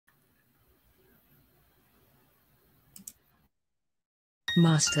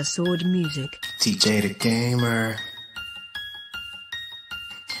MASTERSWORD music. TJ the Gamer.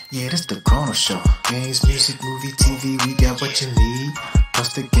 Yeah, this the CHRONOZ show. Games, music, movie, TV, we got what you need.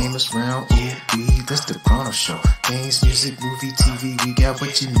 Plus the gamers round, ooh, this the CHRONOZ show. Games, music, movie, TV, we got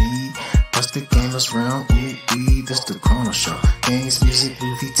what you need. Plus the gamers round, ooh, this the CHRONOZ show. Games, music,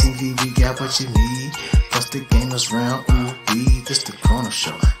 movie, TV, we got what you need. Plus the gamers round, ooh, this the CHRONOZ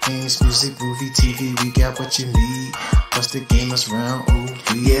show. Games, music, movie, TV, we got what you need. Plus the gamers round, ooh,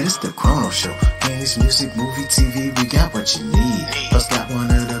 yeah, this the CHRONOZ show. Games, music, movie, TV, we got what you need. Plus got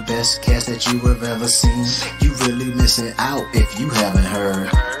one of the best cast that you have ever seen. You really missing out if you haven't heard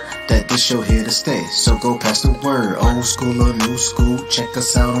that this show here to stay, so go pass the word. Old school or new school, check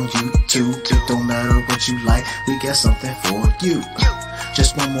us out on YouTube. It don't matter what you like, we got something for you.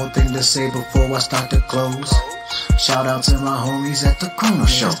 Just one more thing to say before I start to close. Shout out to my homies at the CHRONOZ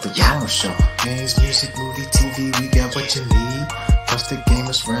show. The CHRONOZ show. Games, music, movie, TV, we got what you need. Plus the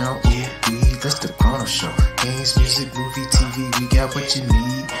gamers round, ooh, that's the CHRONOZ show. Games, music, movie, TV, we got what you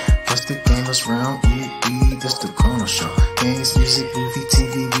need. Plus the gamers round, ooh, that's the CHRONOZ show. Games, music, movie,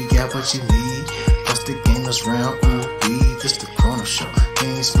 TV, we got what you need. Plus the gamers round, ooh, that's the CHRONOZ show.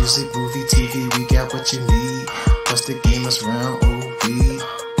 Games, music, movie, TV, we got what you need. Plus the gamers round, ooh.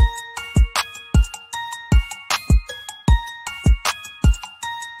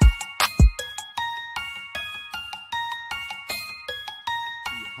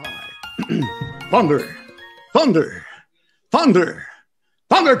 Thunder, thunder, thunder,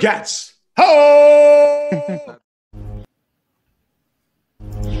 Thundercats! Ho!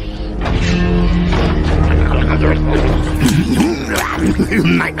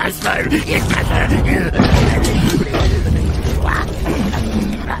 My master, yes, master.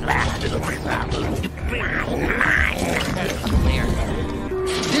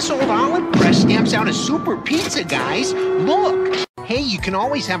 This old olive press stamps out a super pizza, guys. Look. Hey, you can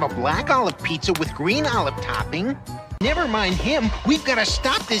always have a black olive pizza with green olive topping. Never mind him, we've got to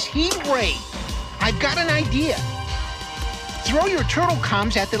stop this heat ray. I've got an idea. Throw your turtle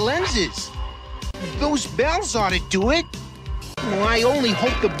comms at the lenses. Those bells ought to do it. Well, I only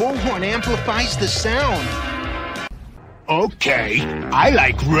hope the bullhorn amplifies the sound. Okay, I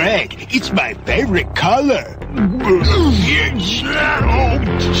like red. It's my favorite color.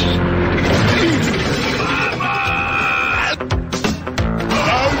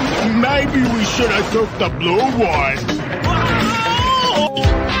 Maybe we should have took the blue one.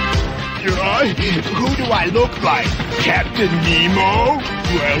 Who do I look like? Captain Nemo?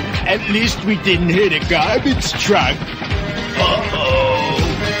 Well, at least we didn't hit a garbage truck.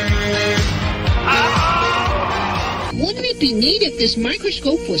 Wouldn't it be neat if this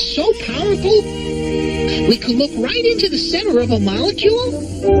microscope was so powerful we could look right into the center of a molecule?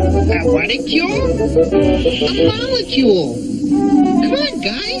 A molecule? A molecule! Come on,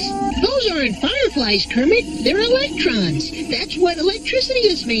 guys! Those aren't fireflies, Kermit. They're electrons. That's what electricity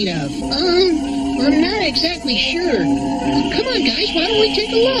is made of. I'm not exactly sure. Come on, guys, why don't we take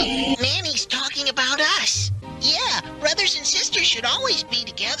a look? Manny's talking about us. Yeah, brothers and sisters should always be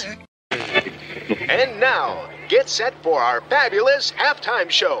together. And now, get set for our fabulous halftime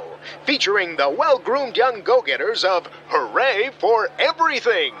show, featuring the well-groomed young go-getters of Hooray for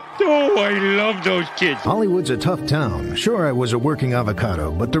Everything. Oh, I love those kids. Hollywood's a tough town. Sure, I was a working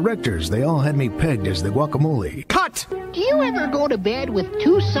avocado, but directors, they all had me pegged as the guacamole. Cut! Do you ever go to bed with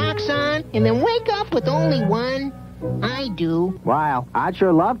 2 socks on and then wake up with only one? I do. Well, I'd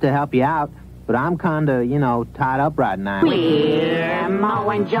sure love to help you out, but I'm kinda, tied up right now. We're Mo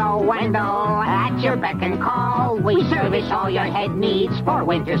and Joe Wendell at your beck and call. We service all your head needs for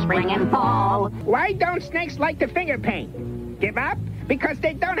winter, spring, and fall. Why don't snakes like to finger paint? Give up? Because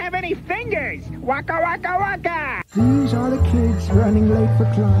they don't have any fingers! Waka waka waka! These are the kids running late for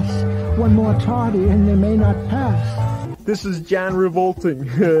class. One more tardy and they may not pass. This is Jan Revolting.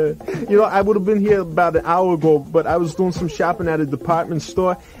 I would have been here about an hour ago, but I was doing some shopping at a department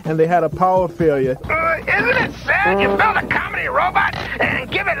store, and they had a power failure. Isn't it sad you build a comedy robot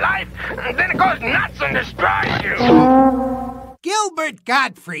and give it life, and then it goes nuts and destroys you? Gilbert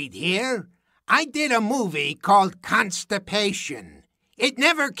Gottfried here. I did a movie called Constipation. It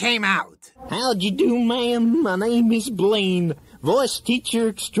never came out. How'd you do, ma'am? My name is Blaine, voice teacher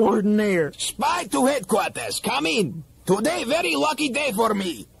extraordinaire. Spy to headquarters, come in. Today, very lucky day for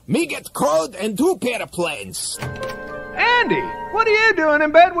me. Me get crowed and 2 airplanes. Andy, what are you doing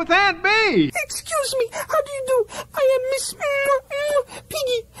in bed with Aunt Bee? Excuse me, how do you do? I am Miss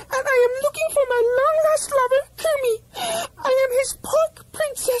Piggy, and I am looking for my long-lost lover, Kermie. I am his pork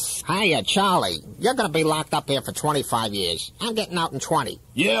princess. Hiya, Charlie. You're gonna be locked up here for 25 years. I'm getting out in 20.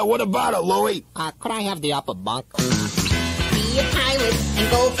 Yeah, what about it, Louie? Could I have the upper bunk? Be a pilot Hollywood and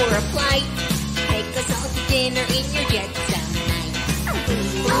go for a flight. Take us all to dinner in your jet some night.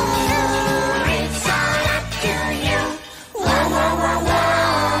 Ooh, it's all up to you. Whoa, whoa, whoa, whoa.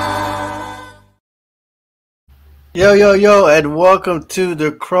 Yo, yo, yo, and welcome to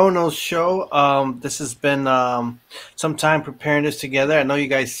the CHRONOZ show. This has been some time preparing this together. I know you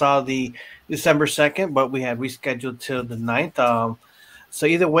guys saw the December 2nd, but we had rescheduled till the 9th. So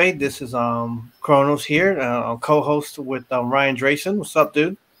either way, this is CHRONOZ here. I'll co-host with Ryan DRAYSON. What's up,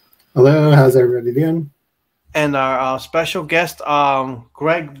 dude? Hello, how's everybody doing? And our special guest,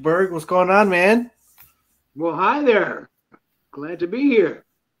 Greg Berg. What's going on, man? Well, hi there. Glad to be here.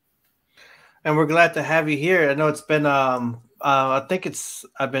 And we're glad to have you here. I know it's been, I've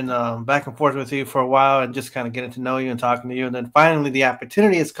been back and forth with you for a while and just kind of getting to know you and talking to you. And then finally the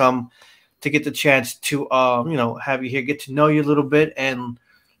opportunity has come to get the chance to, have you here, get to know you a little bit and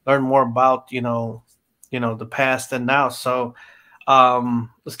learn more about, the past and now. So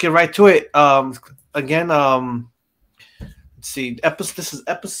let's get right to it. Again, let's see. This is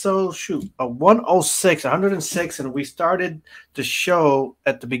episode 106, and we started the show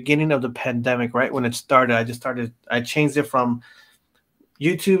at the beginning of the pandemic, right when it started. I changed it from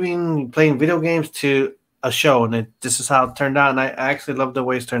YouTubing, playing video games to a show, and this is how it turned out. And I actually love the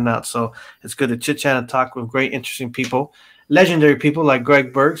way it's turned out. So it's good to chit chat and talk with great, interesting people, legendary people like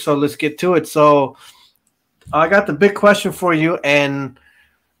Greg Berg. So let's get to it. So I got the big question for you, and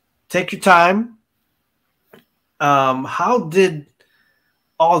take your time. How did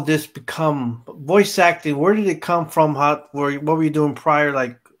all this become voice acting? Where did it come from? What were you doing prior?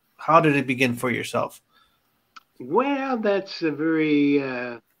 Like, how did it begin for yourself? Well, that's a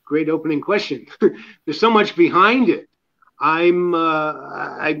very great opening question. There's so much behind it. I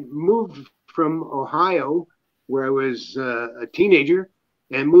moved from Ohio, where I was a teenager,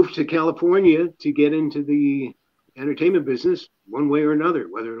 and moved to California to get into the entertainment business one way or another,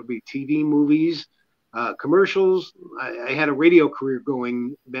 whether it'll be TV, movies, commercials. I had a radio career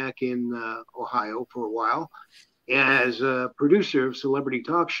going back in Ohio for a while as a producer of celebrity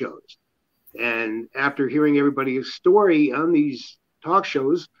talk shows. And after hearing everybody's story on these talk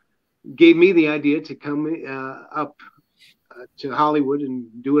shows, gave me the idea to come up to Hollywood and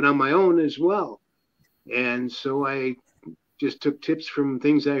do it on my own as well. And so I just took tips from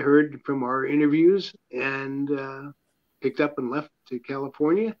things I heard from our interviews and picked up and left to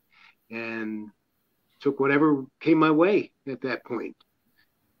California and took whatever came my way at that point.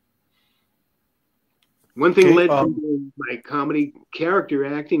 One thing led to my comedy character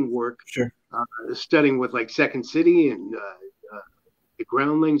acting work, studying with like Second City and the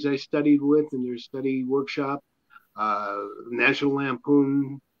Groundlings I studied with in their study workshop, National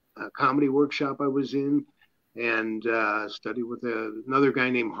Lampoon comedy workshop I was in, and studied with another guy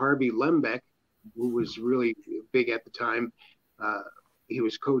named Harvey Lembeck, who was really big at the time. He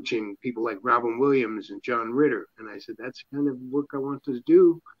was coaching people like Robin Williams and John Ritter. And I said, that's the kind of work I want to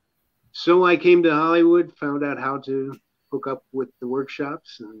do. So I came to Hollywood, found out how to hook up with the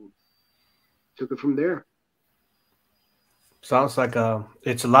workshops, and took it from there. Sounds like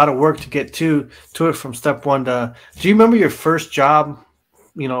it's a lot of work to get to it from step one to. Do you remember your first job,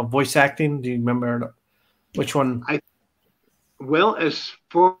 voice acting? Do you remember which one? Well, as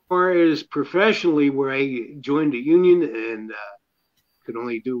far as professionally, where I joined a union and could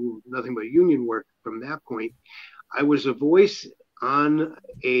only do nothing but union work from that point, I was a voice on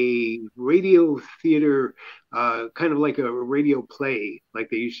a radio theater, kind of like a radio play, like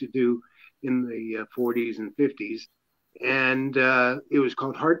they used to do in the 40s and 50s. And it was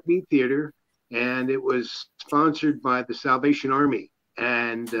called Heartbeat Theater, and it was sponsored by the Salvation Army.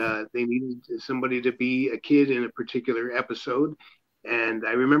 And they needed somebody to be a kid in a particular episode. And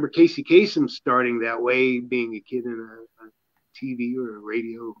I remember Casey Kasem starting that way, being a kid in a TV or a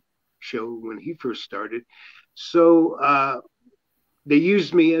radio show when he first started. So they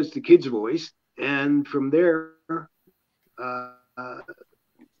used me as the kid's voice. And from there,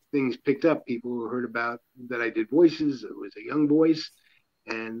 things picked up. People heard about that I did voices. It was a young voice,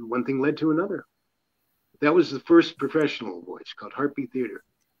 and one thing led to another. That was the first professional voice, called Heartbeat Theater.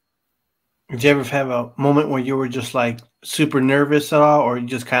 Did you ever have a moment where you were just like super nervous at all, or you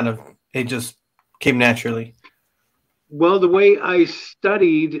just it just came naturally? Well, the way I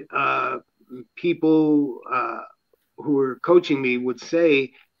studied, people who were coaching me would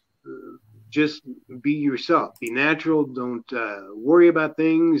say, just be yourself, be natural, don't worry about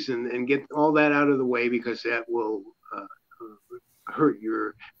things, and get all that out of the way, because that will hurt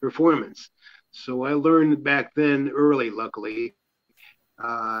your performance. So I learned back then early, luckily,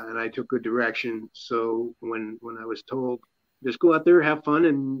 and I took good direction. So when I was told, just go out there, have fun,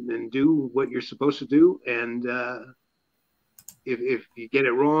 and do what you're supposed to do, and if you get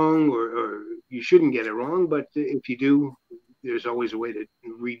it wrong, or you shouldn't get it wrong, but if you do, there's always a way to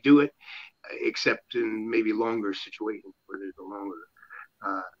redo it, except in maybe longer situations where there's a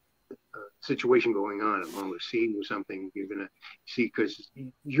longer situation going on, a longer scene or something. You're gonna see, because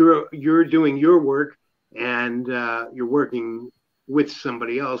you're doing your work, and you're working with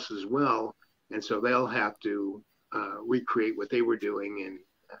somebody else as well, and so they'll have to recreate what they were doing. And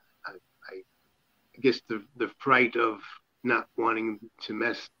I guess the fright of not wanting to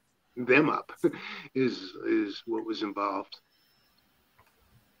mess them up is what was involved.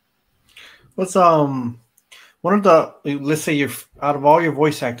 What's one of the, let's say, out of all your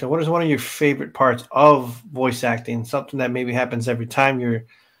voice acting, what is one of your favorite parts of voice acting? Something that maybe happens every time you're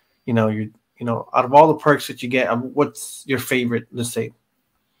out of all the perks that you get, what's your favorite? Let's say.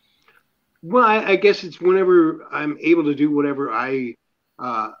 Well, I guess it's whenever I'm able to do whatever I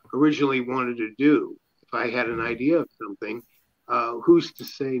originally wanted to do. If I had an idea of something, who's to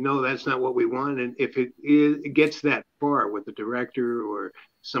say, no, that's not what we want? And if it gets that far with the director or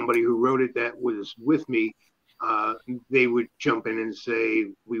somebody who wrote it that was with me, they would jump in and say,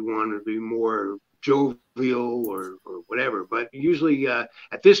 we want to be more jovial or whatever. But usually at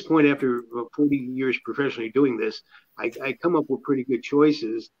this point, after 40 years professionally doing this, I come up with pretty good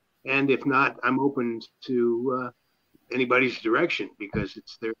choices. And if not, I'm open to anybody's direction, because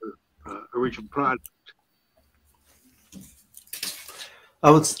it's their original product.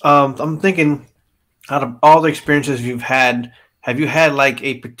 I'm thinking, out of all the experiences you've had, have you had like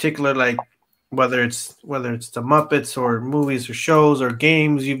a particular, like, whether it's the Muppets or movies or shows or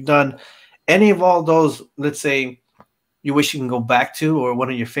games you've done, any of all those, let's say, you wish you can go back to, or one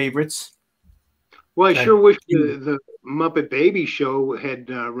of your favorites? Well, I sure wish the Muppet Baby show had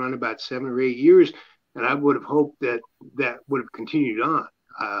run about 7 or 8 years, and I would have hoped that would have continued on.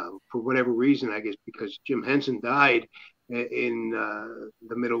 For whatever reason, I guess because Jim Henson died in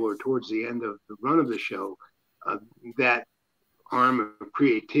the middle or towards the end of the run of the show, that arm of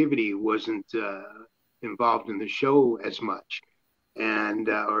creativity wasn't involved in the show as much, and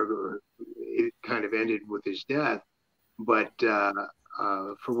or it kind of ended with his death. But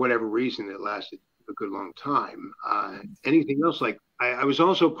for whatever reason, it lasted a good long time. Anything else? Like I was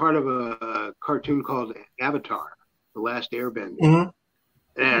also part of a cartoon called Avatar, The Last Airbender.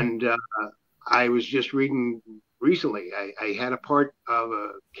 Mm-hmm. And I was just reading recently, I had a part of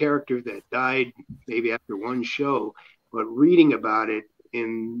a character that died maybe after one show, but reading about it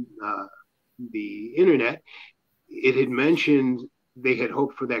in the internet, it had mentioned they had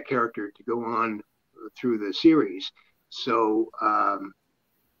hoped for that character to go on through the series. So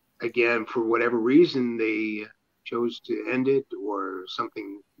again, for whatever reason, they chose to end it, or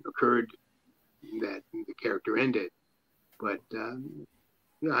something occurred that the character ended. But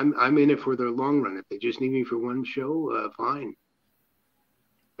yeah, I'm in it for the long run. If they just need me for one show, fine.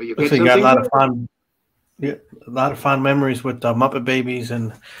 But you got a lot of fun. Yeah, a lot of fond memories with Muppet Babies,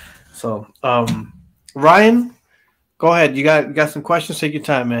 and so Ryan, go ahead. You got some questions? Take your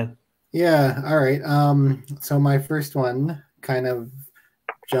time, man. Yeah. All right. So my first one kind of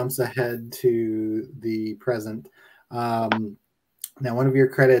jumps ahead to the present. Now, one of your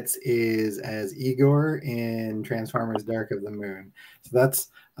credits is as Igor in Transformers: Dark of the Moon. So that's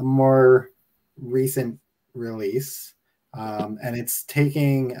a more recent release, and it's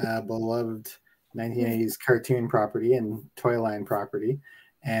taking a beloved 1980s cartoon property and toy line property,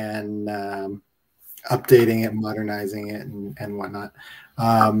 and updating it, modernizing it, and whatnot.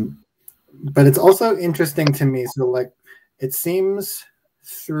 But it's also interesting to me. So, like, it seems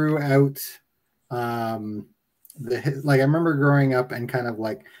throughout like, I remember growing up and kind of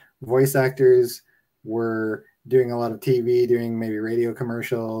like voice actors were doing a lot of TV, doing maybe radio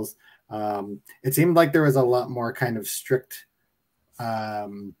commercials. It seemed like there was a lot more kind of strict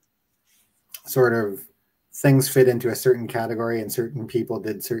sort of things fit into a certain category, and certain people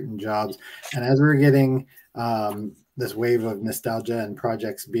did certain jobs. And as we're getting this wave of nostalgia and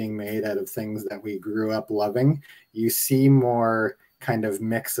projects being made out of things that we grew up loving, you see more kind of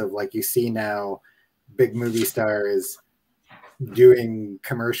mix of, like, you see now big movie stars doing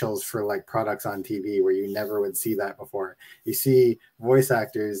commercials for like products on TV where you never would see that before. You see voice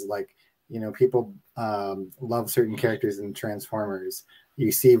actors, like, you know, people love certain characters in Transformers. You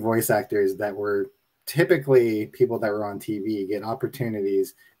see voice actors that were typically people that were on TV get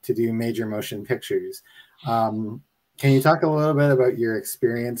opportunities to do major motion pictures. Can you talk a little bit about your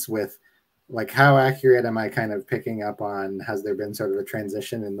experience with, like, how accurate am I kind of picking up on? Has there been sort of a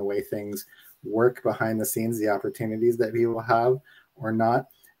transition in the way things work behind the scenes, the opportunities that people have or not?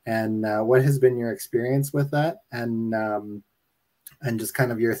 And what has been your experience with that? And just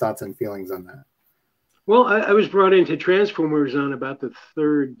kind of your thoughts and feelings on that. Well, I was brought into Transformers on about the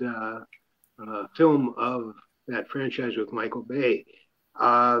third film of that franchise with Michael Bay.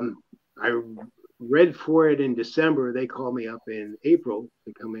 I read for it in December. They called me up in April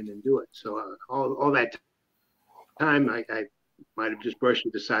to come in and do it. So all that time, I might have just brushed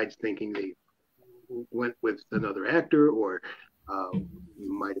it aside, thinking they went with another actor, or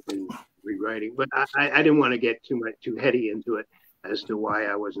might have been rewriting. But I didn't want to get too heady into it as to why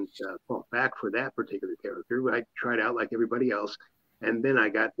I wasn't called back for that particular character. I tried out like everybody else, and then I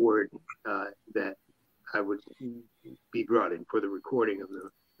got word that I would be brought in for the recording of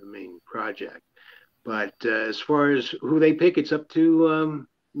the main project. But as far as who they pick, it's up to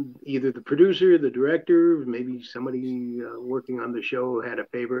either the producer, the director, maybe somebody working on the show had a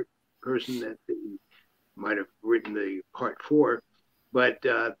favorite person that they might have written the part for. But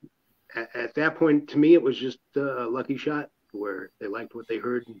at that point, to me, it was just a lucky shot where they liked what they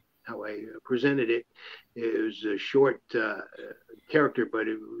heard and how I presented it. It was a short character, but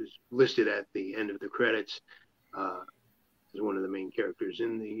it was listed at the end of the credits as one of the main characters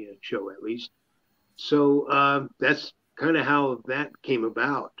in the show, at least. So that's kind of how that came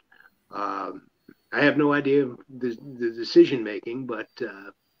about. I have no idea of the decision making, but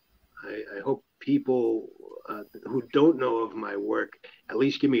I hope people who don't know of my work at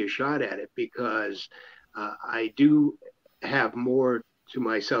least give me a shot at it, because I do have more to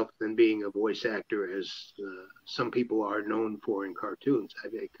myself than being a voice actor, as some people are known for in cartoons. I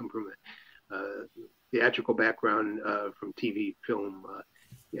come from a theatrical background from TV, film,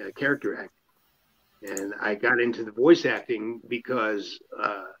 character acting. And I got into the voice acting because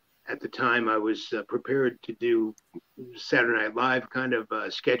at the time I was prepared to do Saturday Night Live kind of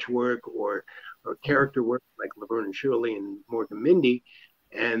sketch work or character work like Laverne and Shirley and Morgan Mindy.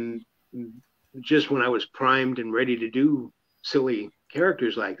 And just when I was primed and ready to do silly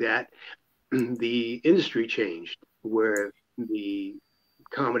characters like that, the industry changed, where the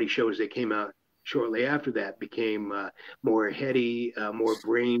comedy shows that came out shortly after that became more heady, more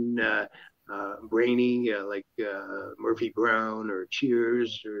brainy, like Murphy Brown or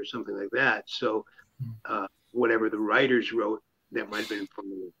Cheers or something like that. So whatever the writers wrote that might have been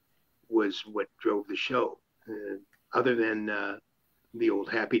funny was what drove the show. Other than the old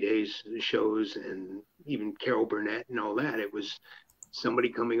Happy Days shows and even Carol Burnett and all that, it was somebody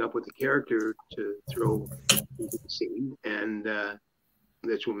coming up with a character to throw into the scene, and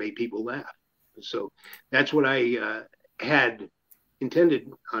that's what made people laugh. So that's what I had intended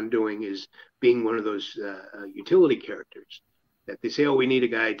on doing, is being one of those utility characters that they say, oh, we need a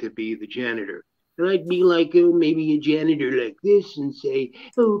guy to be the janitor. And I'd be like, oh, maybe a janitor like this, and say,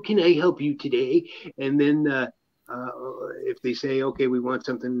 oh, can I help you today? And then if they say, okay, we want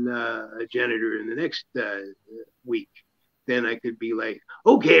something, a janitor in the next week, then I could be like,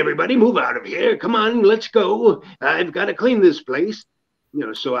 okay, everybody move out of here. Come on, let's go. I've got to clean this place. You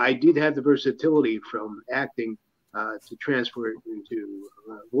know, so I did have the versatility from acting to transfer it into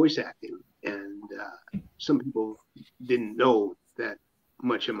voice acting. And some people didn't know that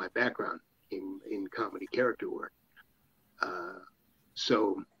much of my background in comedy character work.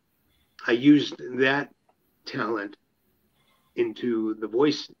 So I used that talent into the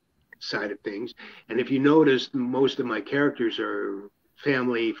voice side of things. And if you notice, most of my characters are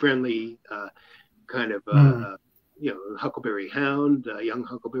family friendly, kind of, you know, Huckleberry Hound, young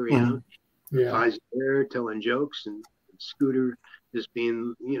Huckleberry Hound, Fozzie Bear telling jokes, and Scooter just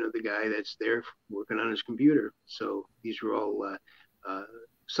being, you know, the guy that's there working on his computer. So these were all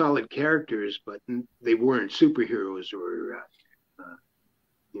solid characters, but they weren't superheroes or,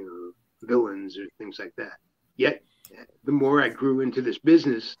 you know, villains or things like that. Yet, the more I grew into this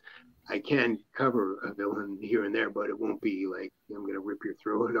business, I can cover a villain here and there, but it won't be like, I'm going to rip your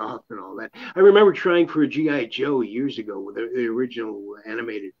throat off and all that. I remember trying for a G.I. Joe years ago, with the original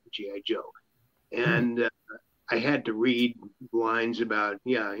animated G.I. Joe. And I had to read lines about,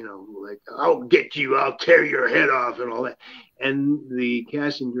 yeah, you know, like, I'll get you, I'll tear your head off and all that. And the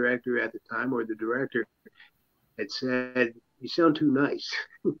casting director at the time, or the director, had said, you sound too nice.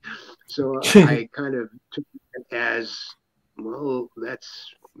 So I kind of took it as, well,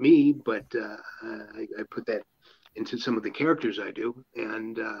 that's me, but I put that into some of the characters I do,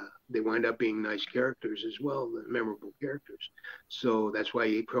 and they wind up being nice characters as well, memorable characters. So that's why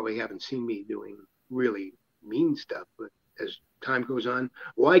you probably haven't seen me doing really mean stuff, but as time goes on,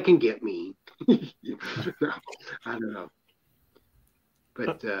 well, I can get mean. I don't know,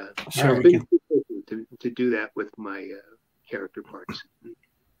 but sure, to do that with my character parts.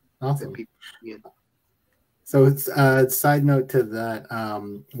 Awesome. People, yeah. So it's side note to that.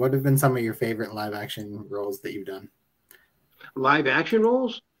 What have been some of your favorite live action roles that you've done? Live action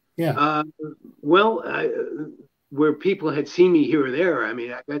roles? Yeah. Well, where people had seen me here or there, I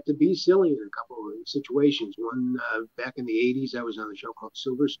mean, I got to be silly in a couple of situations. One back in the '80s, I was on a show called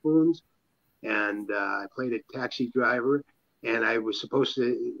Silver Spoons, and I played a taxi driver, and I was supposed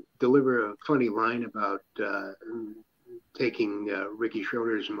to deliver a funny line about taking Ricky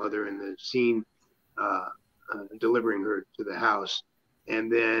Schroeder's mother in the scene, delivering her to the house.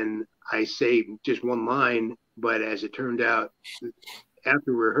 And then I say just one line, but as it turned out,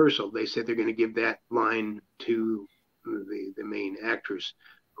 after rehearsal, they said they're going to give that line to the main actress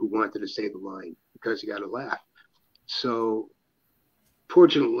who wanted to say the line because he got a laugh. So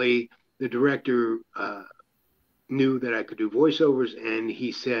fortunately, the director knew that I could do voiceovers, and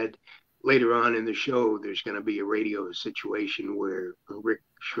he said later on in the show, there's going to be a radio situation where Rick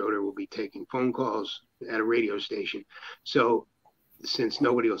Schroeder will be taking phone calls at a radio station. So since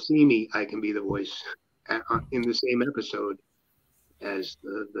nobody will see me, I can be the voice in the same episode as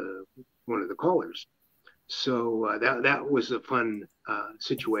the one of the callers. So that was a fun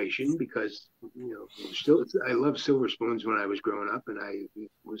situation because, you know, still I loved Silver Spoons when I was growing up, and I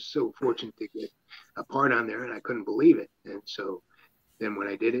was so fortunate to get a part on there, and I couldn't believe it. And so then when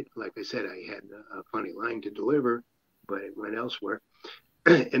I did it, like I said, I had a funny line to deliver, but it went elsewhere.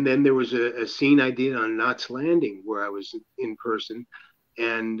 And then there was a scene I did on Knots Landing where I was in person,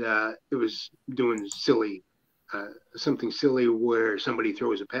 and it was doing something silly where somebody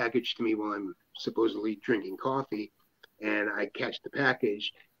throws a package to me while I'm supposedly drinking coffee, and I catch the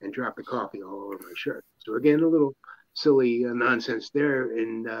package and drop the coffee all over my shirt. So again, a little silly nonsense there,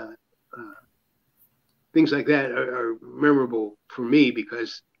 and things like that are memorable for me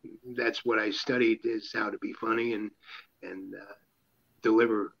because that's what I studied, is how to be funny and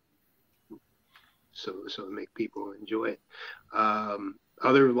deliver so to make people enjoy it.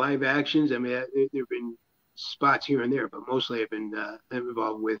 Other live actions, I mean, there have been spots here and there, but mostly I've been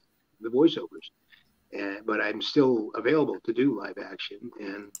involved with the voiceovers. But I'm still available to do live action.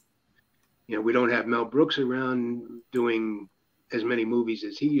 And, you know, we don't have Mel Brooks around doing as many movies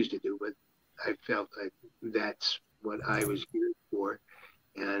as he used to do, but I felt like that's what I was geared for.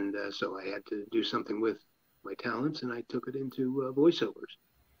 And so I had to do something with my talents, and I took it into voiceovers.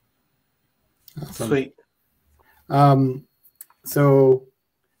 Awesome. Sweet. So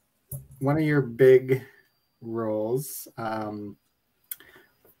one of your big roles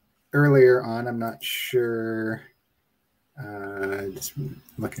earlier on, I'm not sure, just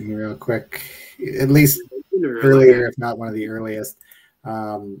looking real quick, at least earlier, if not one of the earliest,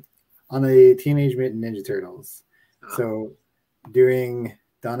 on the Teenage Mutant Ninja Turtles. So doing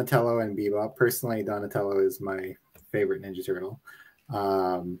Donatello and Bebop. Personally, Donatello is my favorite Ninja Turtle.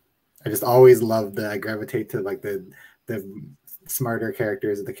 I just always loved I gravitate to like the smarter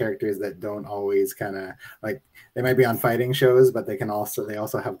characters, the characters that don't always kind of like, they might be on fighting shows, but they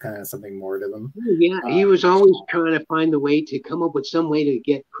also have kind of something more to them. Yeah, he was always trying to find the way to come up with some way to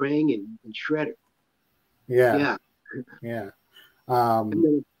get Krang and Shredder. Yeah.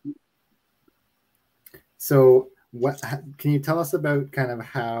 So can you tell us about kind of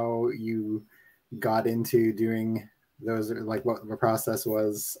how you got into doing those, like what the process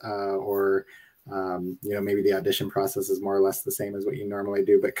was, or you know, maybe the audition process is more or less the same as what you normally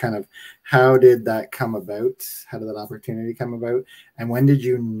do, but kind of how did that come about? How did that opportunity come about? And when did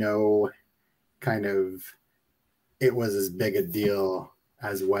you know kind of it was as big a deal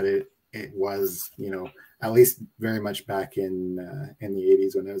as what it was, you know, at least very much back in the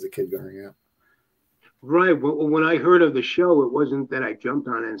 80s when I was a kid growing up? Right. Well, when I heard of the show, it wasn't that I jumped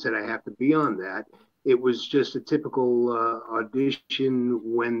on it and said I have to be on that. It was just a typical audition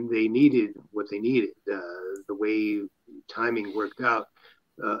when they needed what they needed. The way timing worked out,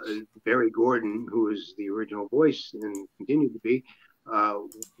 Barry Gordon, who was the original voice and continued to be,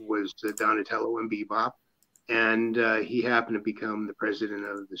 was Donatello and Bebop. And he happened to become the president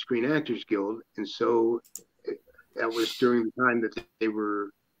of the Screen Actors Guild. And so that was during the time that they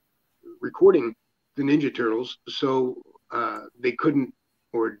were recording the Ninja Turtles. So they couldn't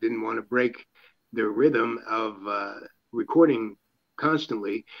or didn't want to break their rhythm of recording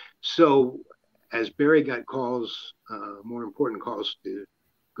constantly. So as Barry got calls, more important calls to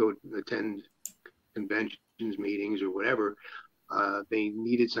go attend conventions, meetings, or whatever, they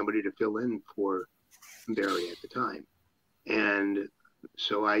needed somebody to fill in for Barry at the time. And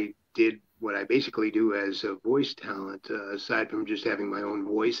so I did what I basically do as a voice talent. Aside from just having my own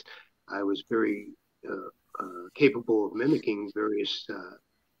voice, I was very capable of mimicking various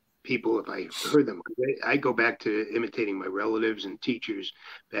people if I heard them. I go back to imitating my relatives and teachers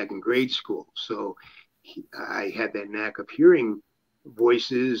back in grade school. So I had that knack of hearing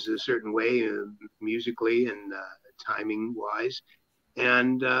voices a certain way, musically and timing wise.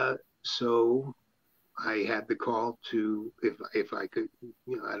 And so I had the call to, if I could,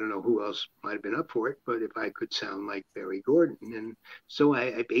 I don't know who else might have been up for it, but if I could sound like Barry Gordon. And so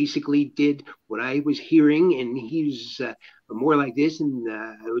I basically did what I was hearing, and he was more like this, and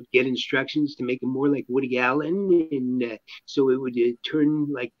I would get instructions to make him more like Woody Allen, and so it would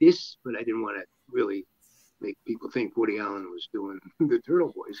turn like this, but I didn't want to really make people think Woody Allen was doing the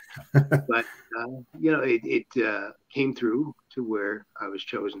turtle voice. But, it came through to where I was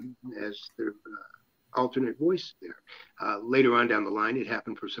chosen as their alternate voice there. Later on down the line, it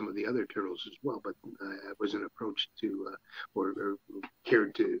happened for some of the other turtles as well, but I wasn't approached to or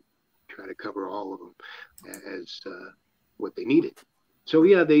cared to try to cover all of them as what they needed. So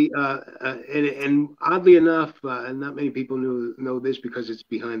yeah, they and oddly enough, not many people know this because it's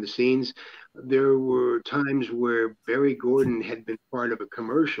behind the scenes. There were times where Barry Gordon had been part of a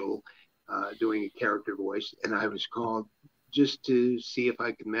commercial doing a character voice, and I was called just to see if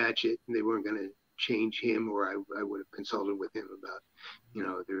I could match it, and they weren't going to change him, or I would have consulted with him about,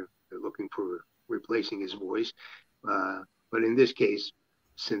 they're looking for replacing his voice. But in this case,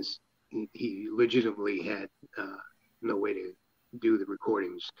 since he legitimately had no way to do the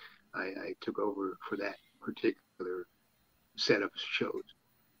recordings, I took over for that particular set of shows.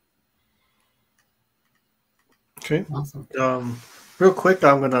 Okay. Awesome. Real quick,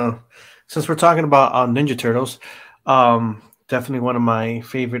 since we're talking about Ninja Turtles, definitely one of my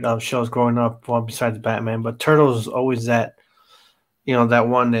favorite shows growing up, well, besides Batman, but Turtles is always that, that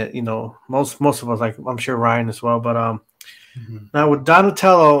one that, most of us, like I'm sure Ryan as well, but now with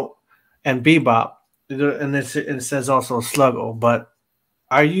Donatello and Bebop, and it says also Sluggo, but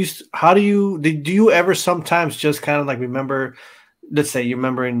do you ever sometimes just kind of like remember, let's say you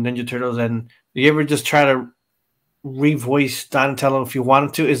remember in Ninja Turtles, and do you ever just try to revoice Donatello if you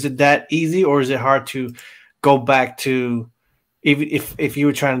wanted to? Is it that easy, or is it hard to go back to, even if you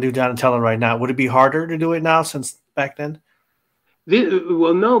were trying to do Donatello right now, would it be harder to do it now since back then?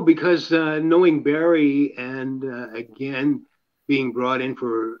 Well, no, because knowing Barry and again being brought in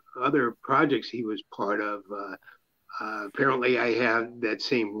for other projects he was part of, apparently I have that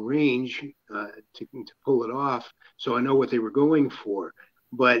same range to pull it off, so I know what they were going for.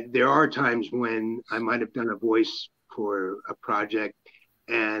 But there are times when I might have done a voice for a project,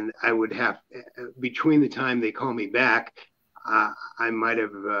 and I would have, between the time they call me back, I might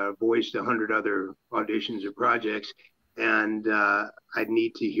have voiced 100 other auditions or projects, and I'd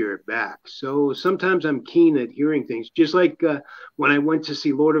need to hear it back. So sometimes I'm keen at hearing things. Just like when I went to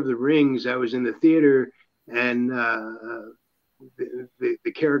see Lord of the Rings, I was in the theater, and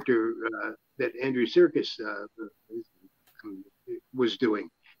the character that Andrew Serkis was doing,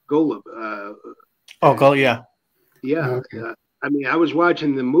 Golub. Golub, yeah. Yeah. Okay. I mean, I was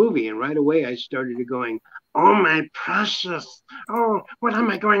watching the movie, and right away I started going, "Oh, my precious! Oh, what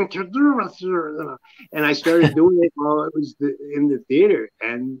am I going to do with you?" And I started doing it while it was in the theater,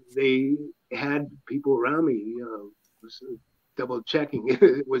 and they had people around me, double checking,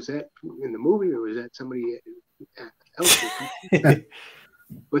 was that in the movie or was that somebody else?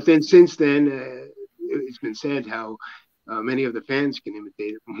 But then since then, it's been said how many of the fans can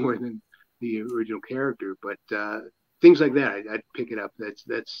imitate it more than the original character, but things like that, I'd pick it up.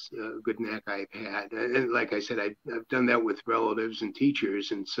 That's a good knack I've had. And like I said, I've done that with relatives and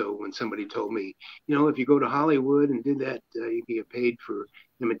teachers. And so when somebody told me, if you go to Hollywood and did that, you can get paid for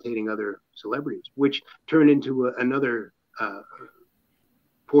imitating other celebrities, which turned into another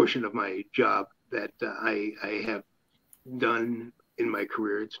portion of my job that I have done in my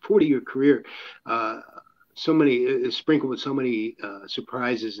career. It's a 40-year career. So many sprinkled with so many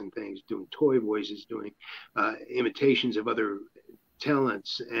surprises and things, doing toy voices, doing imitations of other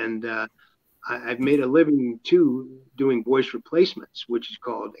talents, and I've made a living too doing voice replacements, which is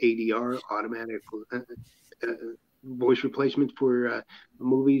called ADR, automatic voice replacement for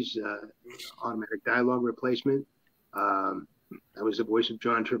movies, automatic dialogue replacement. I was the voice of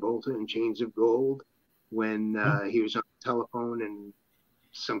John Travolta in Chains of Gold when he was on the telephone and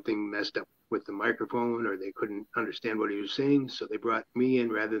something messed up with the microphone, or they couldn't understand what he was saying, so they brought me in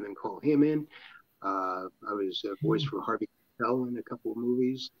rather than call him in. I was a voice for Harvey Keitel in a couple of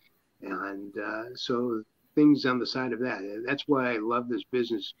movies, and so things on the side of that. That's why I love this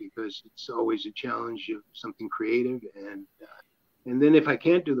business, because it's always a challenge of something creative, and then if I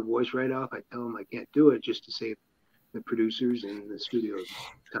can't do the voice right off, I tell them I can't do it, just to save the producers and the studios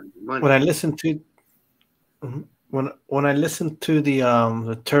time and money. When I listen to When I listen to the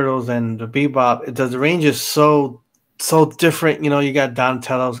Turtles and the Bebop, the range is so different. You got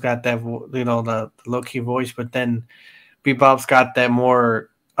Donatello's got that the low key voice, but then Bebop's got that more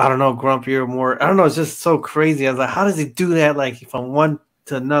I don't know, grumpy or more. I don't know. It's just so crazy. I was like, how does he do that? Like from one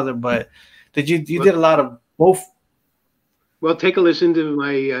to another. But did you did a lot of both? Well, take a listen to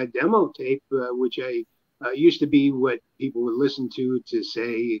my demo tape, which I used to be what people would listen to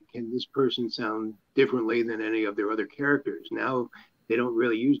say, can this person sound differently than any of their other characters? Now they don't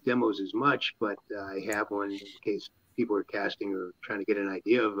really use demos as much, but I have one in case people are casting or trying to get an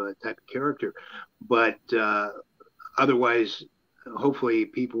idea of a type of character. But otherwise, hopefully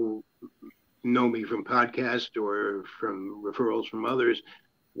people know me from podcasts or from referrals from others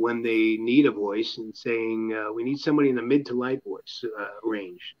when they need a voice and saying, we need somebody in the mid to light voice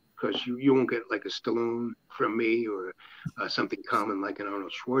range, because you won't get like a Stallone from me or something common like an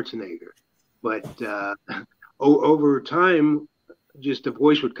Arnold Schwarzenegger. But over time, just a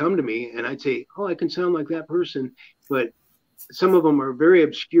voice would come to me and I'd say, oh, I can sound like that person. But some of them are very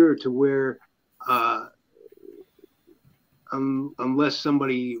obscure to where unless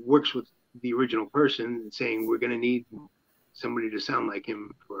somebody works with the original person saying we're going to need somebody to sound like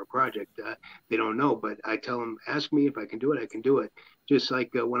him for a project, they don't know. But I tell them, ask me if I can do it, I can do it. Just like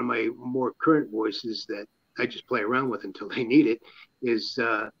one of my more current voices that I just play around with until they need it is,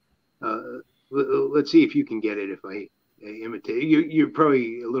 let's see if you can get it if I imitate. You're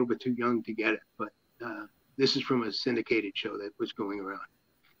probably a little bit too young to get it, but this is from a syndicated show that was going around.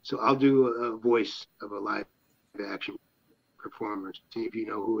 So I'll do a voice of a live action performer, see if you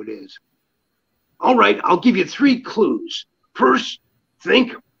know who it is. All right, I'll give you 3 clues. First,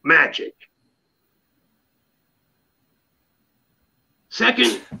 think magic.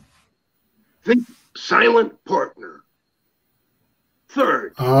 Second, think silent partner.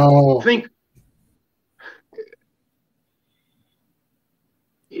 Third, think.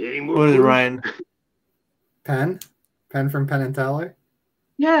 What is it, Ryan? Pen from Penn and Teller.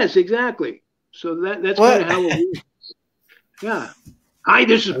 Yes, exactly. So that's kind of how it works. Yeah. Hi,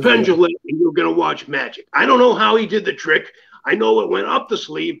 this is Penn Jillette, and you're going to watch magic. I don't know how he did the trick. I know it went up the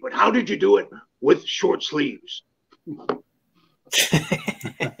sleeve, but how did you do it with short sleeves?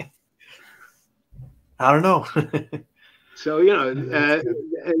 I don't know. So, and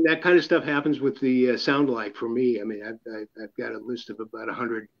that kind of stuff happens with the sound alike for me. I mean, I've got a list of about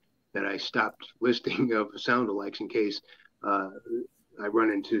 100 that I stopped listing of sound alikes in case I run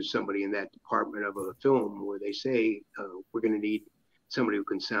into somebody in that department of a film where they say, we're going to need somebody who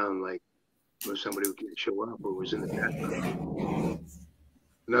can sound like, or somebody who can show up or was in the background.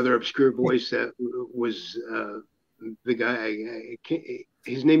 Another obscure voice that was the guy,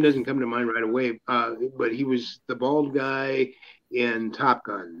 his name doesn't come to mind right away, but he was the bald guy in Top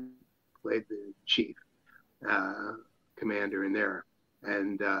Gun, played the chief commander in there.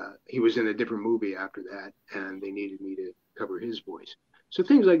 And he was in a different movie after that, and they needed me to cover his voice. So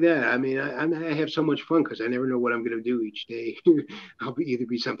things like that. I mean, I have so much fun because I never know what I'm going to do each day. I'll either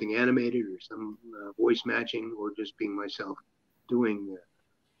be something animated or some voice matching or just being myself doing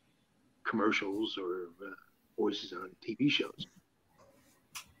commercials or voices on TV shows.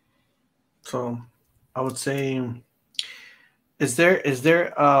 So I would say, is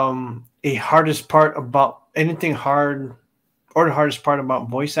there a hardest part about anything hard or the hardest part about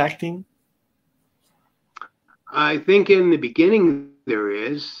voice acting? I think in the beginning there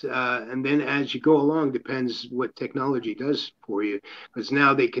is, and then as you go along, depends what technology does for you. Because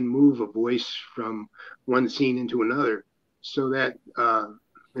now they can move a voice from one scene into another, so that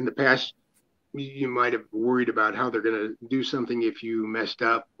in the past you might have worried about how they're going to do something if you messed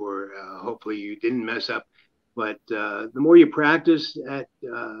up, or hopefully you didn't mess up. But the more you practice at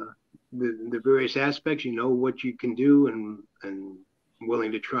the various aspects, you know what you can do and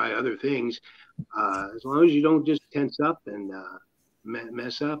willing to try other things. As long as you don't just tense up and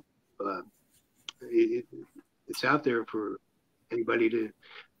mess up, it's out there for anybody to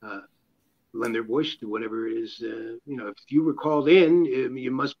lend their voice to whatever it is. If you were called in,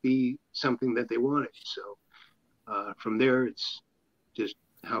 you must be something that they wanted. So from there, it's just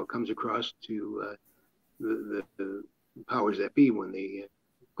how it comes across to the powers that be when they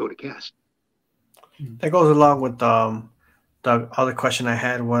go to cast. That goes along with the other question I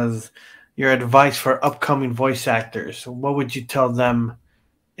had was your advice for upcoming voice actors. What would you tell them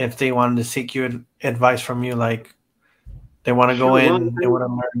if they wanted to seek you advice from you? Like they want to go in, they want to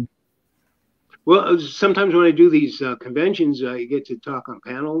learn. Well, sometimes when I do these conventions, I get to talk on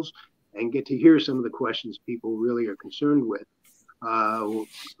panels and get to hear some of the questions people really are concerned with.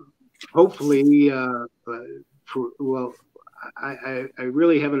 Hopefully, I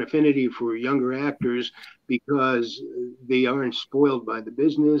really have an affinity for younger actors because they aren't spoiled by the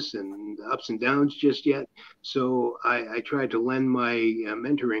business and the ups and downs just yet. So I try to lend my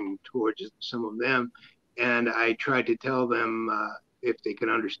mentoring towards some of them. And I try to tell them, if they can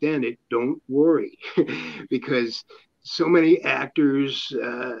understand it, don't worry, because so many actors,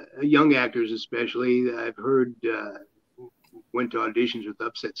 young actors especially, I've heard went to auditions with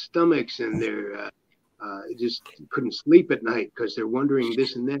upset stomachs, and they're just couldn't sleep at night because they're wondering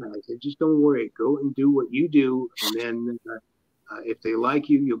this and that. I said, just don't worry, go and do what you do, and then if they like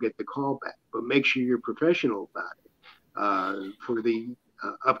you, you'll get the call back. But make sure you're professional about it. For the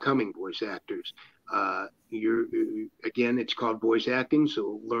upcoming voice actors, again, it's called voice acting,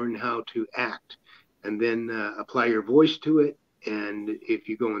 so learn how to act, and then apply your voice to it. And if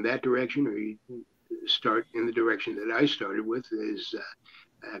you go in that direction, or you start in the direction that I started with, is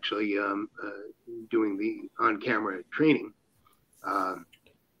actually doing the on-camera training.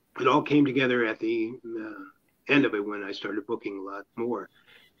 It all came together at the end of it when I started booking a lot more.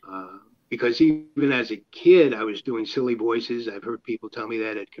 Because even as a kid, I was doing silly voices. I've heard people tell me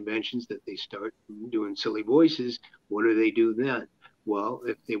that at conventions, that they start doing silly voices. What do they do then? Well,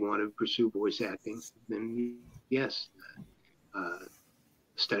 if they want to pursue voice acting, then yes,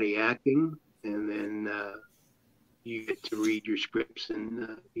 study acting, and then you get to read your scripts,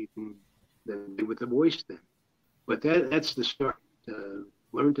 and you can then do with the voice then. But that's the start.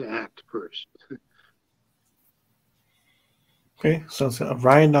 Learn to act first. Okay, so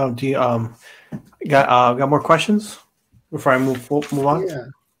Ryan, now do you got more questions before I move on?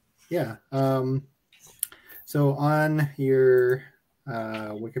 Yeah. So on your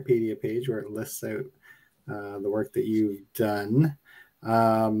Wikipedia page, where it lists out the work that you've done,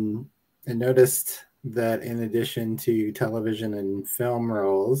 I noticed that in addition to television and film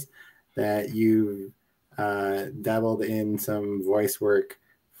roles, that you dabbled in some voice work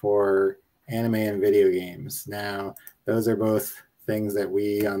for anime and video games. Now, those are both things that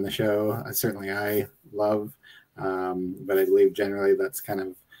we on the show, certainly I love, but I believe generally that's kind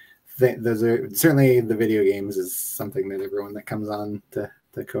of, those are certainly, the video games is something that everyone that comes on to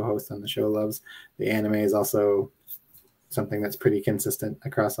co-host on the show loves. The anime is also something that's pretty consistent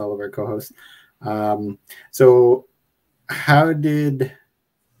across all of our co-hosts. So how did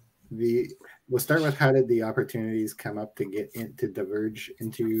we'll start with, how did the opportunities come up to get in, to diverge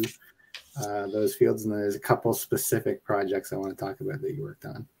into those fields? And then there's a couple specific projects I want to talk about that you worked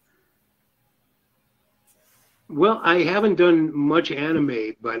on. Well, I haven't done much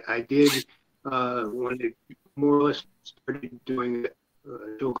anime, but I did when it more or less started doing a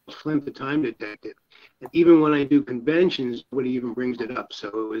show called Flint the Time Detective. And even when I do conventions, nobody even brings it up. So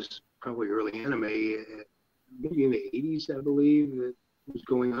it was probably early anime, maybe in the 80s, I believe, that was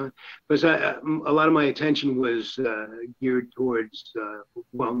going on. Because a lot of my attention was geared towards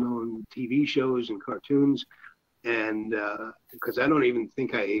well-known TV shows and cartoons. And because I don't even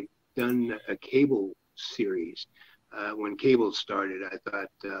think I've done a cable series. When cable started, I thought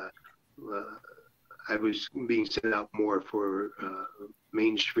I was being sent out more for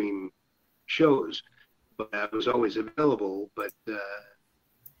mainstream shows, but I was always available. But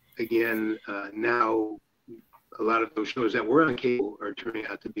again, now a lot of those shows that were on cable are turning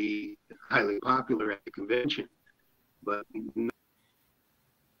out to be highly popular at the convention. But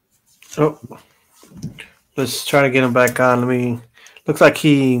oh, let's try to get him back on. Looks like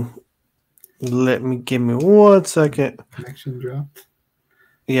he. Give me 1 second. Connection dropped.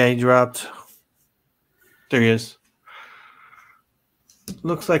 Yeah, he dropped. There he is.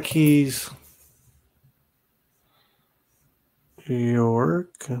 Looks like he's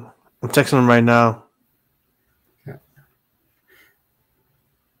York. I'm texting him right now. Yeah.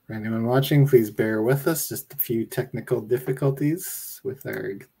 For anyone watching, please bear with us. Just a few technical difficulties with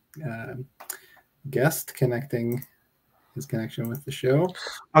our guest connecting his connection with the show.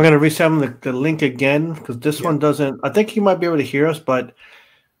 I'm going to resend him the link again, because this one doesn't. I think he might be able to hear us, but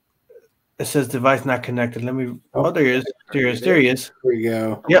it says device not connected. Let me. Oh, there he is. There he is. There he is. There we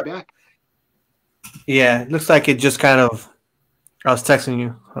go. Yep. Yeah, it looks like it just kind of. I was texting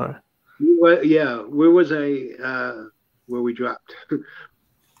you. All right. Yeah, where was I? Where we dropped?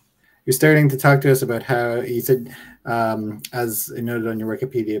 You're starting to talk to us about how you said, as noted on your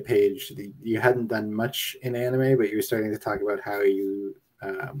Wikipedia page, you hadn't done much in anime, but you're starting to talk about how you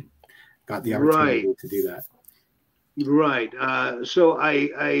got the opportunity to do that. Right. So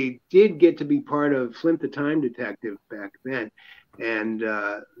I did get to be part of Flint the Time Detective back then. And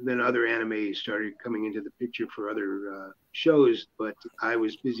then other anime started coming into the picture for other shows, but I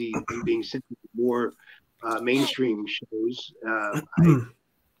was busy being sent to more mainstream shows.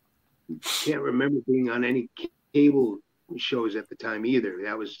 I can't remember being on any cable shows at the time either.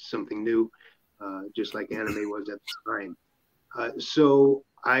 That was something new, just like anime was at the time. So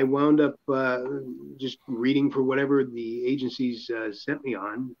I wound up just reading for whatever the agencies sent me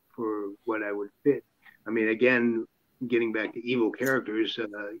on for what I would fit. I mean, again, getting back to evil characters,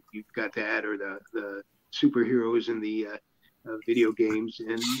 you've got that, or the superheroes in the video games.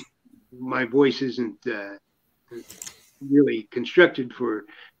 And my voice isn't really constructed for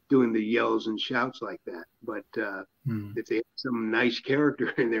doing the yells and shouts like that. But if they have some nice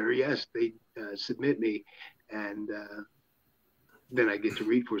character in there, yes, they submit me, and then I get to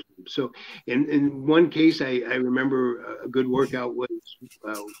read for them. So in one case, I remember a good workout was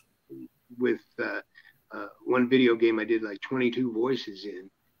with one video game I did like 22 voices in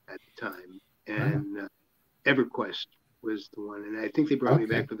at the time, and EverQuest was the one, and I think they brought me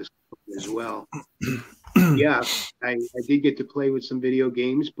back for this as well. Yeah, I did get to play with some video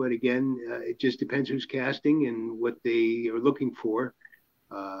games, but again, it just depends who's casting and what they are looking for,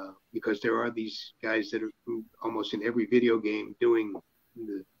 because there are these guys that are almost in every video game doing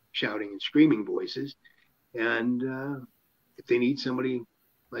the shouting and screaming voices, and if they need somebody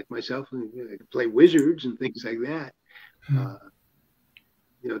like myself who can play wizards and things like that,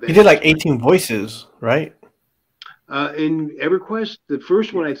 you did like 18 voices, right? In EverQuest, the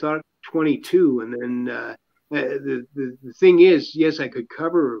first one I thought 22, and then the thing is, yes, I could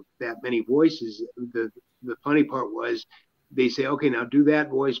cover that many voices. The funny part was they say, okay, now do that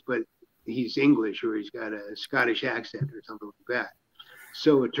voice, but he's English or he's got a Scottish accent or something like that.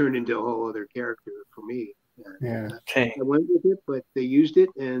 So it turned into a whole other character for me. I went with it, but they used it,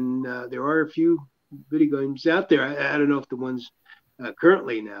 and there are a few video games out there. I don't know if the ones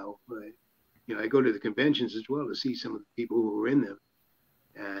currently now, but you know, I go to the conventions as well to see some of the people who were in them,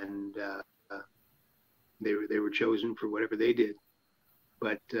 and they were chosen for whatever they did.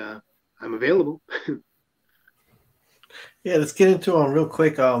 But I'm available. Yeah, let's get into them real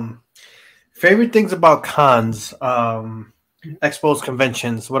quick. Favorite things about cons, expos,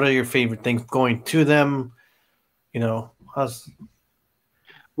 conventions. What are your favorite things going to them? You know,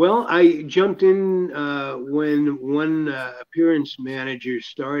 Well, I jumped in when one appearance manager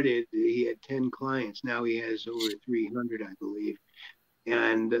started. He had 10 clients. Now he has over 300, I believe.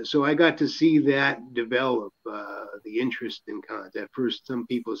 And so I got to see that develop, the interest in cons. At first, some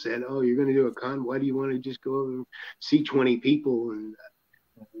people said, oh, you're going to do a con? Why do you want to just go over and see 20 people and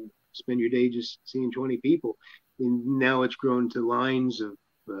spend your day just seeing 20 people? And now it's grown to lines of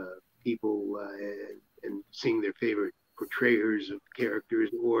people and seeing their favorite portrayers of characters,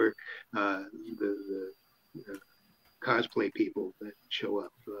 or the cosplay people that show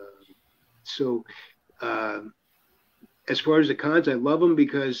up. As far as the cons, I love them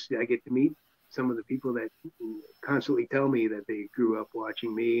because I get to meet some of the people that constantly tell me that they grew up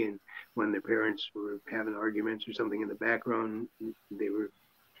watching me, and when their parents were having arguments or something in the background, they were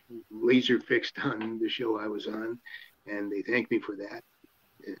laser fixed on the show I was on, and they thank me for that.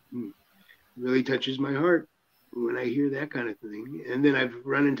 It really touches my heart when I hear that kind of thing. And then I've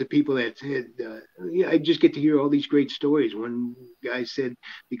run into people that said, yeah, I just get to hear all these great stories. One guy said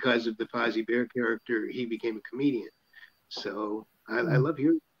because of the Fozzie Bear character, he became a comedian. So I love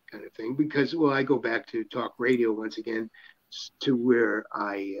hearing that kind of thing because, well, I go back to talk radio once again, to where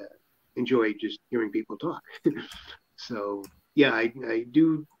I enjoy just hearing people talk. So yeah, I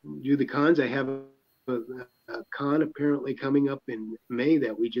do the cons. I have a con apparently coming up in May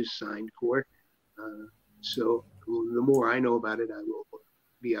that we just signed for. So the more I know about it, I will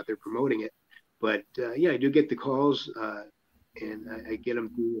be out there promoting it. But yeah, I do get the calls, and I get them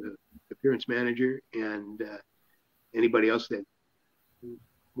through the appearance manager, and anybody else that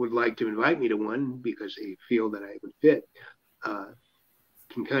would like to invite me to one because they feel that I would fit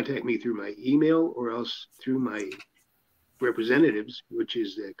can contact me through my email or else through my representatives, which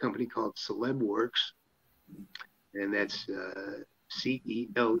is a company called CelebWorks, and that's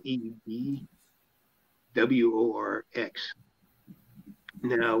CelebWorx.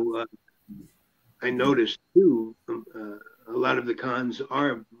 Now, I noticed too, a lot of the cons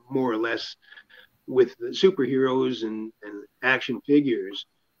are more or less with the superheroes and action figures.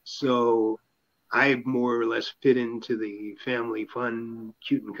 So I more or less fit into the family fun,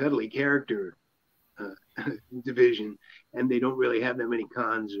 cute and cuddly character division, and they don't really have that many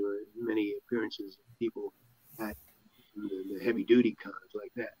cons or many appearances of people at the heavy duty cons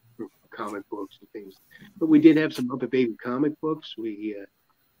like that for comic books and things. But we did have some Muppet Baby comic books. We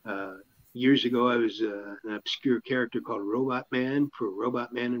years ago I was an obscure character called Robot Man for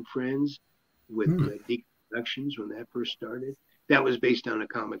Robot Man and Friends with Deacon Productions when that first started. That was based on a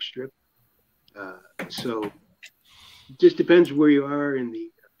comic strip. So it just depends where you are in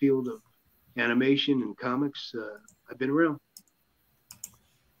the field of animation and comics. I've been around.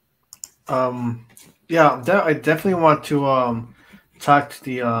 Yeah, I definitely want to talk to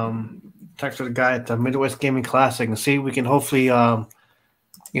the guy at the Midwest Gaming Classic and see if we can hopefully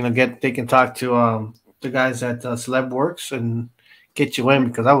they can talk to the guys at CelebWorks and get you in,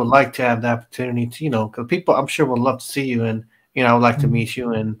 because I would like to have the opportunity to, because people I'm sure would love to see you, and I would like to meet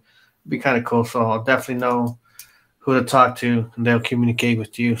you, and it'd be kind of cool. So I'll definitely know who to talk to, and they'll communicate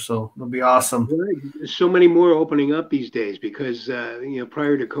with you. So it'll be awesome. Right. There's so many more opening up these days because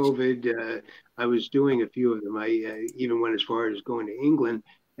prior to COVID, I was doing a few of them. I even went as far as going to England,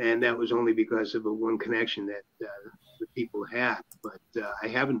 and that was only because of a one connection that the people had. But I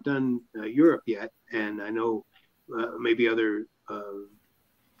haven't done Europe yet, and I know maybe other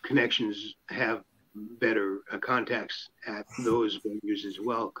connections have better contacts at those venues as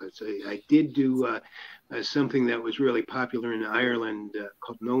well, because I did do something that was really popular in Ireland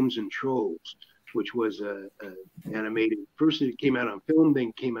called Gnomes and Trolls, which was animated. First it came out on film,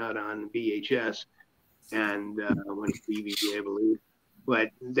 then came out on VHS, and went to DVD, I believe. But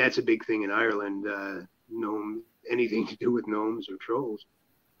that's a big thing in Ireland, gnome, anything to do with gnomes or trolls.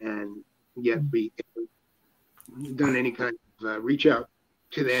 And yet we haven't done any kind of reach out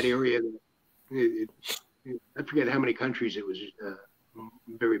to that area. I forget how many countries it was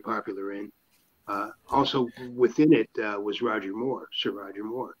very popular in. Also within it was Sir Roger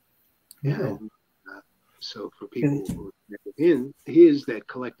Moore. Yeah. And, so for people who were his that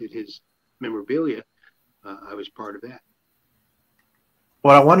collected his memorabilia, I was part of that.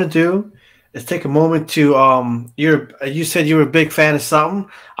 What I want to do is take a moment to you said you were a big fan of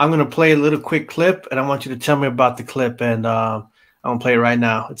something. I'm going to play a little quick clip, and I want you to tell me about the clip, and I'm going to play it right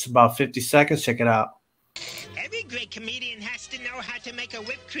now. It's about 50 seconds. Check it out. Every great comedian has to know how to make a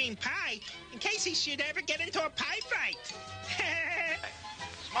whipped cream pie in case he should ever get into a pie fight.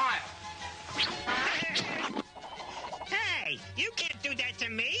 Smile. Hey, you can't do that to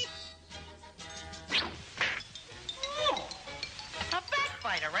me. A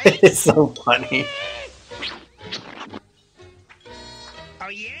backbiter, right? It's so funny. Oh,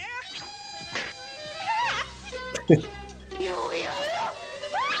 yeah?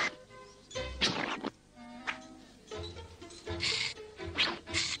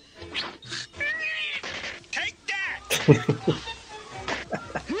 Take that!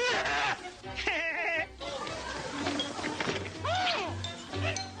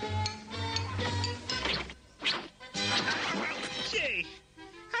 Gee,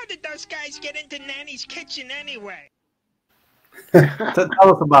 how did those guys get into Nanny's kitchen anyway?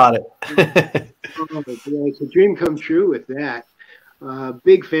 Tell us about it. It's a dream come true with that.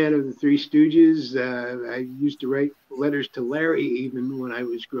 Big fan of the Three Stooges. I used to write letters to Larry even when I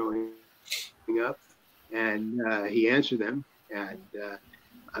was growing up, and he answered them. And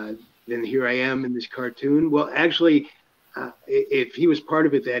then here I am in this cartoon. Well, actually, if he was part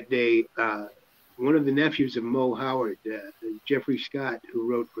of it that day, one of the nephews of Mo Howard, Jeffrey Scott, who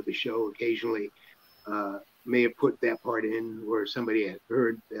wrote for the show occasionally, may have put that part in where somebody had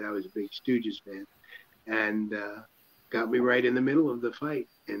heard that I was a big Stooges fan, and got me right in the middle of the fight.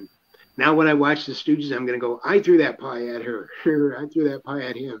 And now when I watch the Stooges, I'm going to go, I threw that pie at her. I threw that pie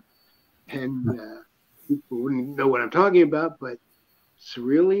at him. And people wouldn't know what I'm talking about, but it's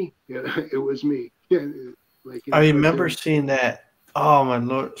really, it was me. I remember seeing that. Oh my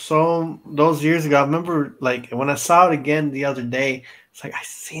Lord. So those years ago, I remember like when I saw it again the other day, it's like, I've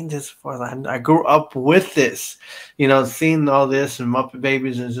seen this before. I grew up with this, seeing all this and Muppet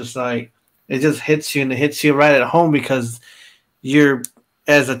Babies, and it's just like, it just hits you, and it hits you right at home because you're,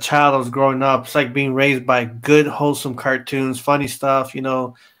 as a child, I was growing up. It's like being raised by good, wholesome cartoons, funny stuff,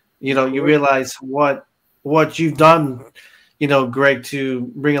 you realize what you've done, Greg, to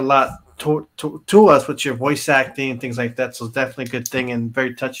bring a lot to us with your voice acting and things like that. So it's definitely a good thing and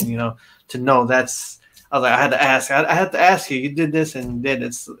very touching, to know. That's, I was like, I had to ask you. You did this and did.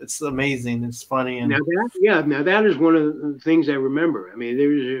 It's amazing. It's funny. And now that is one of the things I remember. I mean,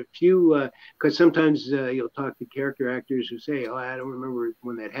 there's a few, because sometimes you'll talk to character actors who say, "Oh, I don't remember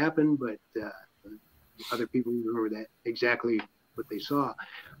when that happened," but other people remember that exactly what they saw.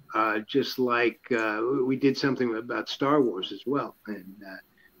 Just like we did something about Star Wars as well, and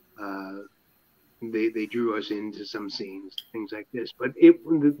they drew us into some scenes, things like this. But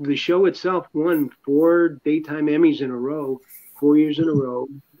the show itself won 4 daytime Emmys in a row, 4 years in a row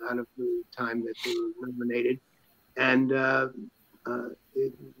out of the time that they were nominated, and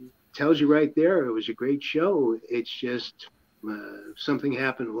it tells you right there it was a great show. It's just something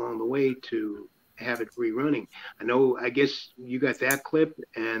happened along the way to have it rerunning. I guess you got that clip,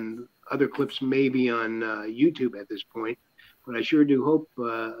 and other clips may be on YouTube at this point. But I sure do hope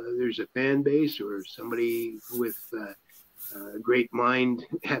there's a fan base or somebody with a great mind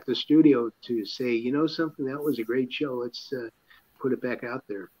at the studio to say, something, that was a great show. Let's put it back out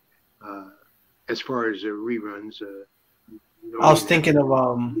there. As far as reruns, I was thinking of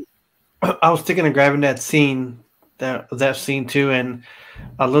I was thinking of grabbing that scene, that scene too, and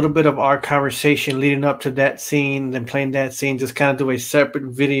a little bit of our conversation leading up to that scene, then playing that scene. Just kind of do a separate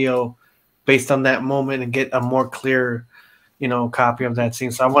video based on that moment and get a more clear, copy of that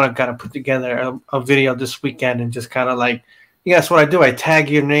scene. So I want to kind of put together a video this weekend and just kind of like, yeah, that's what I do. I tag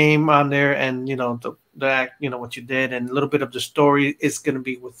your name on there, and the act, what you did, and a little bit of the story is going to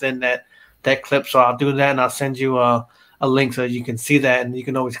be within that clip. So I'll do that, and I'll send you a link so you can see that, and you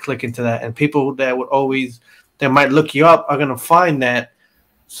can always click into that. And people that might look you up are going to find that.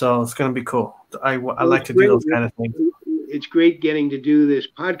 So it's going to be cool. I like to do those kind of things. It's great getting to do this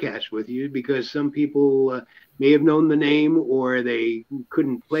podcast with you, because some people may have known the name, or they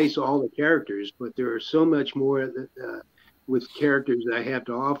couldn't place all the characters, but there are so much more that, with characters that I have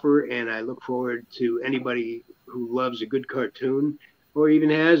to offer, and I look forward to anybody who loves a good cartoon or even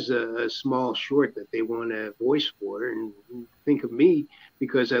has a small short that they want a voice for, and think of me,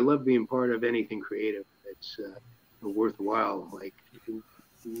 because I love being part of anything creative that's worthwhile. Like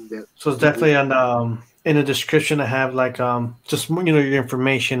that. So it's definitely on in the description. I have like just your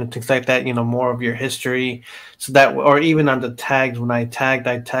information and things like that. More of your history, so that, or even on the tags. When I tagged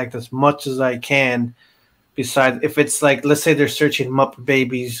as much as I can. Besides, if it's like, let's say they're searching Muppet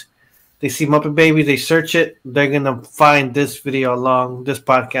Babies, they see Muppet Babies, they search it, they're gonna find this video along this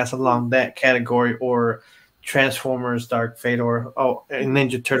podcast along that category, or Transformers Dark Fate, or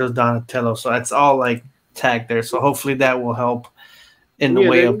Ninja Turtles Donatello. So it's all like tagged there. So hopefully that will help in the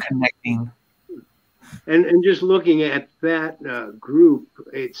way of connecting. And just looking at that group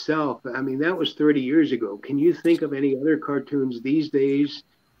itself, I mean, that was 30 years ago. Can you think of any other cartoons these days?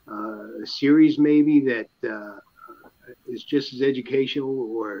 A series maybe that is just as educational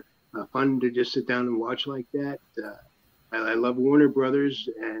or fun to just sit down and watch like that. I love Warner Brothers,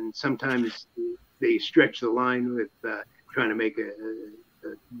 and sometimes they stretch the line with trying to make a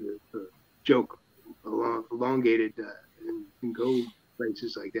joke elongated and go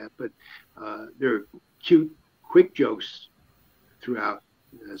places like that. But there are cute, quick jokes throughout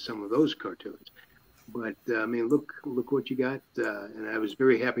some of those cartoons. But I mean, look what you got, and I was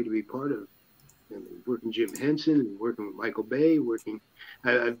very happy to be part of. Working Jim Henson and working with Michael Bay.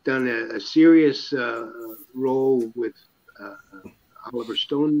 I've done a serious role with Oliver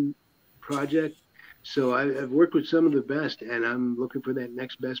Stone project. So I've worked with some of the best, and I'm looking for that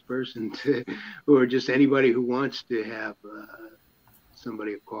next best person, or just anybody who wants to have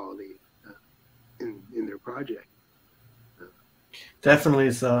somebody of quality in their project. Definitely,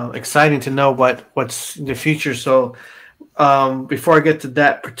 it's exciting to know what's in the future. So before I get to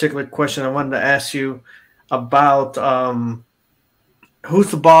that particular question, I wanted to ask you about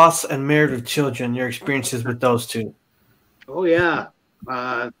Who's the Boss and Married with Children, your experiences with those two. Oh, yeah.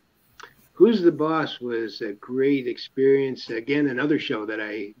 Who's the Boss was a great experience. Again, another show that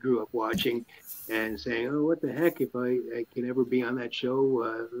I grew up watching and saying, oh, what the heck, if I can ever be on that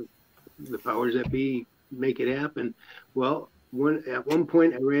show, the powers that be make it happen. Well, at one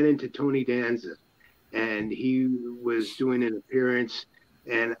point I ran into Tony Danza, and he was doing an appearance,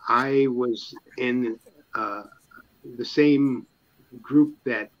 and I was in the same group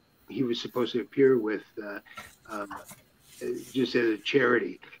that he was supposed to appear with, just as a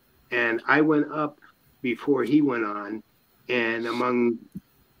charity. And I went up before he went on, and among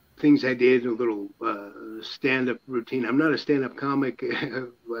things I did, a little stand-up routine. I'm not a stand-up comic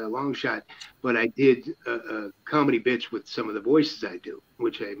by a long shot, but I did comedy bits with some of the voices I do,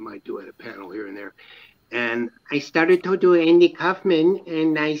 which I might do at a panel here and there. And I started to do Andy Kaufman,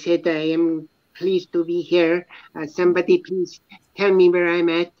 and I said, I am pleased to be here. Somebody please tell me where I'm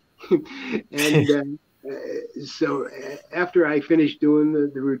at. And so after I finished doing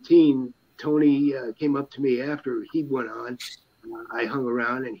the routine, Tony came up to me after he went on. I hung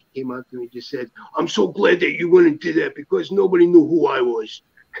around, and he came up to me and just said, I'm so glad that you went and did that, because nobody knew who I was.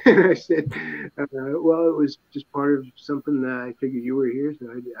 And I said, well, it was just part of something that I figured you were here, so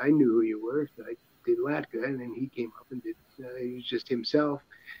I knew who you were. So I did Latka, and then he came up and did, he was just himself.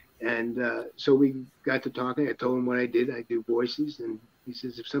 And so we got to talking. I told him what I did. I do voices, and he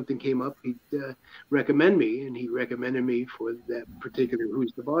says if something came up, he'd recommend me, and he recommended me for that particular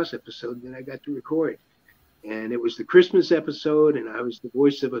Who's the Boss episode that I got to record. And it was the Christmas episode, and I was the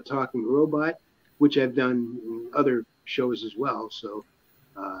voice of a talking robot, which I've done in other shows as well. So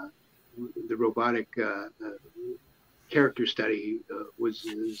the robotic character study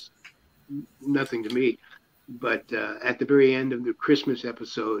was nothing to me. But at the very end of the Christmas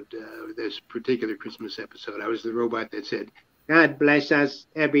episode, this particular Christmas episode, I was the robot that said, God bless us,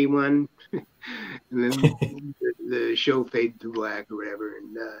 everyone. And then the show faded to black or whatever.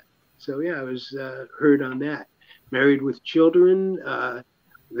 And so, yeah, I was heard on that. Married with Children,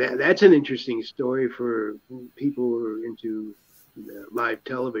 that's an interesting story for people who are into live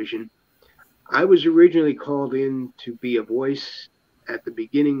television. I was originally called in to be a voice at the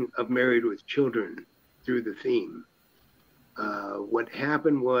beginning of Married with Children through the theme. What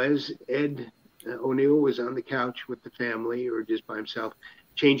happened was Ed O'Neill was on the couch with the family or just by himself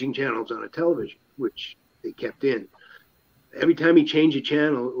changing channels on a television, which they kept in. Every time he changed a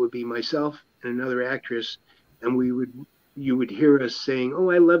channel, it would be myself and another actress, and you would hear us saying, "Oh,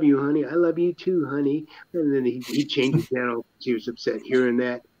 I love you, honey. I love you too, honey." And then he'd change the channel. He was upset hearing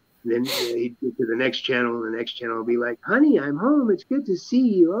that. And then he'd get to the next channel, and the next channel would be like, "Honey, I'm home. It's good to see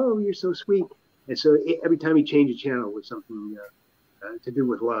you. Oh, you're so sweet." And so every time he changed a channel, it was something to do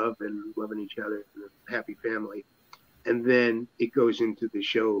with love and loving each other and a happy family. And then it goes into the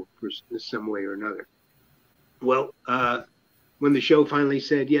show for some way or another. Well, when the show finally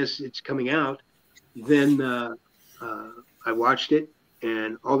said, yes, it's coming out, then I watched it,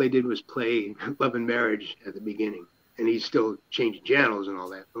 and all they did was play Love and Marriage at the beginning. And he's still changing channels and all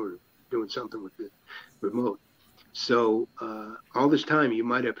that, or doing something with the remote. So all this time, you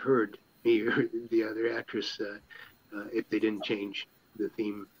might have heard me or the other actress if they didn't change the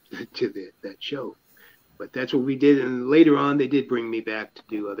theme to that show. But that's what we did. And later on, they did bring me back to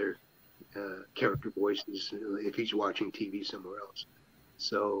do other character voices if he's watching TV somewhere else.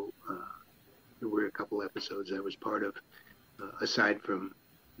 So there were a couple episodes I was part of, aside from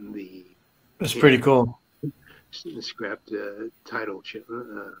the... That's pretty cool. Scrapped title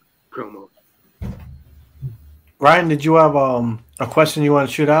promo. Ryan, did you have a question you want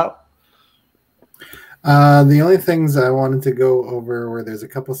to shoot out? The only things I wanted to go over were there's a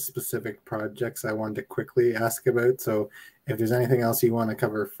couple specific projects I wanted to quickly ask about. So if there's anything else you want to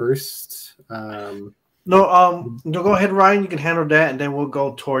cover first. No, go ahead, Ryan. You can handle that, and then we'll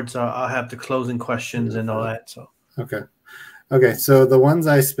go towards. I'll have the closing questions and all that. So okay. So the ones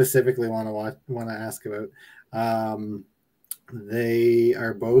I specifically want to ask about, they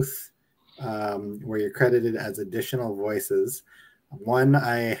are both where you're credited as additional voices. One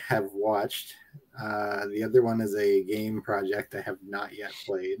I have watched. The other one is a game project I have not yet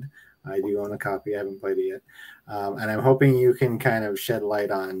played. I do own a copy. I haven't played it yet. And I'm hoping you can kind of shed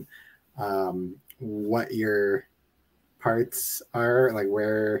light on what your parts are, like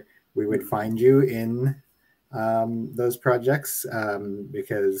where we would find you in those projects.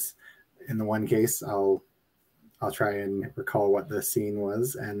 Because in the one case, I'll try and recall what the scene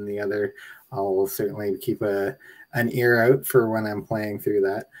was, and the other, I'll certainly keep an ear out for when I'm playing through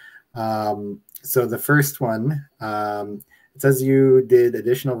that. So the first one, it says you did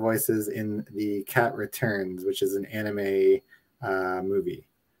additional voices in The Cat Returns, which is an anime movie.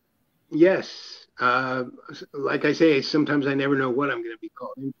 Yes. Like I say, sometimes I never know what I'm going to be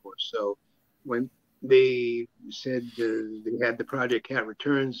called in for. So when they said they had the project Cat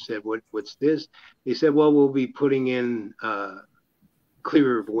Returns, said, what's this? They said, well, we'll be putting in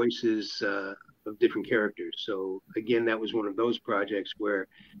clearer voices of different characters. So again, that was one of those projects where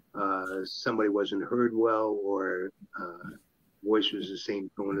somebody wasn't heard well, or voice was the same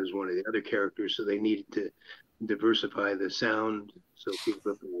tone as one of the other characters, so they needed to diversify the sound so people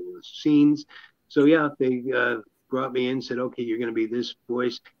could the scenes. So yeah, they brought me in, said, okay, you're going to be this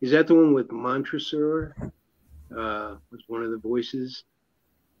voice. Is that the one with Montresor? Was one of the voices?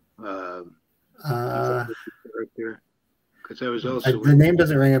 Character. I was also the name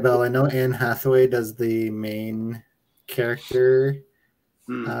doesn't ring a bell. I know Anne Hathaway does the main character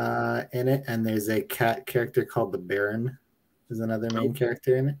in it, and there's a cat character called the Baron. There's another main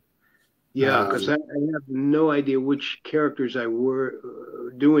character in it. Yeah, because I have no idea which characters I were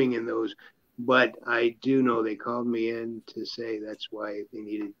doing in those, but I do know they called me in to say that's why they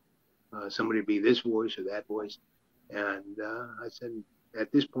needed somebody to be this voice or that voice, and I said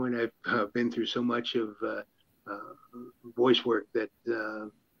at this point I've been through so much of voice work that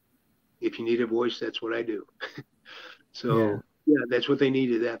if you need a voice, that's what I do. So yeah, that's what they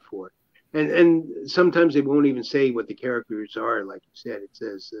needed that for. And sometimes they won't even say what the characters are. Like you said, it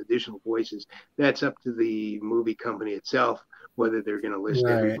says additional voices. That's up to the movie company itself, whether they're going to list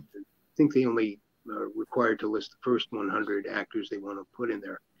everyone. I think they only are required to list the first 100 actors they want to put in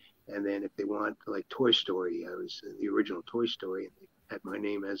there. And then if they want, like Toy Story, I was the original Toy Story, and they had my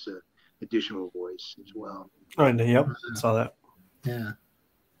name as a additional voice as well. Oh, yep, I saw that. Yeah.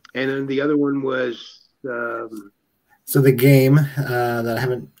 And then the other one was so the game that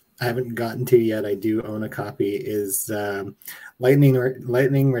I haven't gotten to yet, I do own a copy, is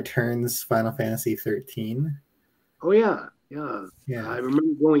Lightning Returns Final Fantasy 13. Oh yeah. I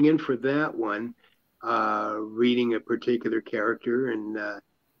remember going in for that one, reading a particular character, and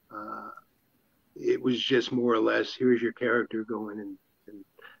it was just more or less, here's your character, going and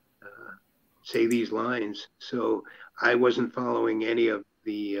say these lines. So I wasn't following any of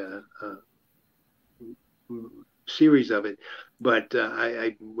the series of it, but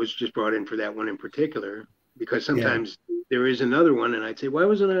I was just brought in for that one in particular, because sometimes there is another one and I'd say, why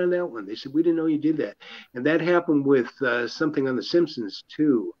wasn't I on that one? They said, we didn't know you did that. And that happened with something on The Simpsons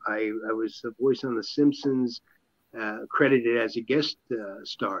too. I was the voice on The Simpsons, credited as a guest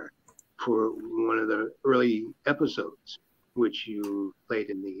star for one of the early episodes, which you played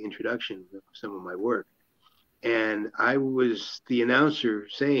in the introduction of some of my work. And I was the announcer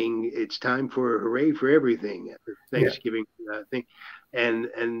saying, it's time for Hooray for Everything, for Thanksgiving thing.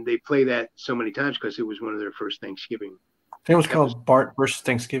 And they play that so many times because it was one of their first Thanksgiving. I think it was called Bart versus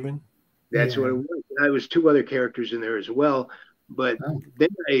Thanksgiving. That's what it was. I was 2 other characters in there as well. But then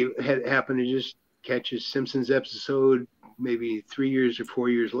I had happened to just catch a Simpsons episode maybe 3 years or 4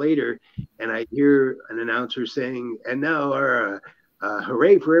 years later, and I hear an announcer saying, and now our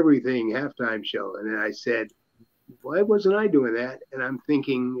Hooray for Everything halftime show. And then I said, why wasn't I doing that? And I'm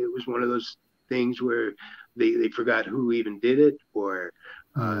thinking it was one of those things where they forgot who even did it, or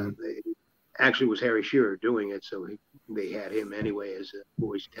actually was Harry Shearer doing it, so they had him anyway as a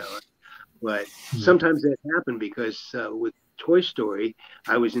voice talent. But sometimes that happened because with Toy Story,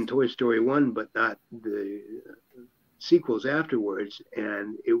 I was in Toy Story 1, but not the sequels afterwards,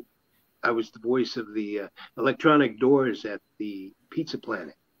 and I was the voice of the electronic doors at the Pizza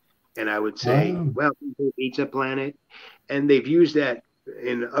Planet. And I would say, well, Pizza Planet. And they've used that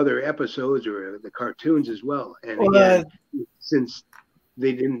in other episodes or the cartoons as well. And again, since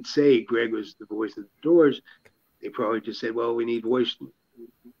they didn't say Greg was the voice of the doors, they probably just said, well, we need voice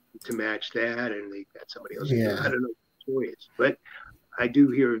to match that. And they got somebody else. I don't know what the story is. But I do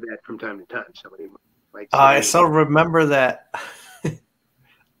hear that from time to time. Somebody might say, I still remember that.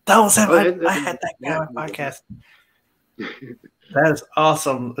 That was him. I had that guy on my podcast. That is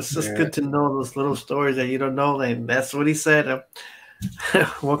awesome. It's just good to know those little stories that you don't know. And that's what he said.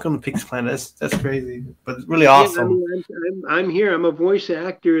 Welcome to Pizza Planet. That's crazy, but it's really awesome. Yeah, I mean, I'm here. I'm a voice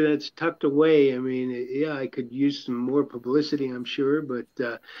actor that's tucked away. I mean, yeah, I could use some more publicity, I'm sure, but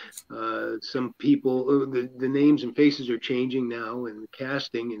some people, the names and faces are changing now and the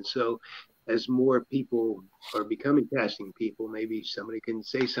casting, and so as more people are becoming casting people, maybe somebody can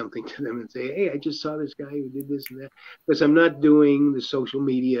say something to them and say, hey, I just saw this guy who did this and that. Because I'm not doing the social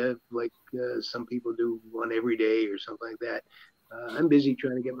media like some people do one every day or something like that. I'm busy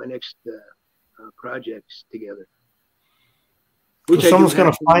trying to get my next projects together. So someone's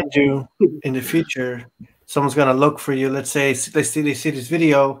going to find you in the future. Someone's going to look for you. Let's say they see this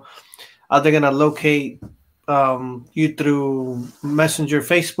video. Are they going to locate you through Messenger,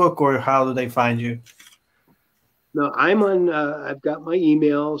 Facebook, or how do they find you? No, I'm on, I've got my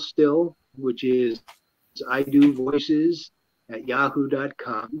email still, which is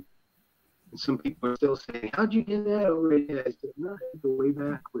idovoices@yahoo.com. And some people are still saying, how'd you do that already? I said, no, I had to go way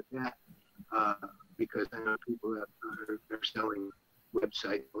back with that because I know people that are selling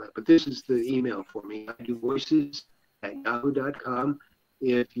websites. But this is the email for me, idovoices@yahoo.com.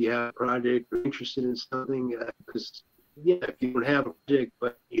 If you have a project or interested in something, because if you don't have a project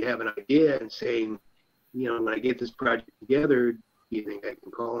but you have an idea and saying, when I get this project together, do you think I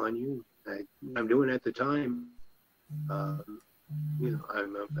can call on you? I'm doing it at the time. I'm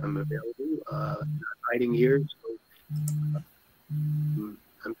available. Not hiding here. So I'm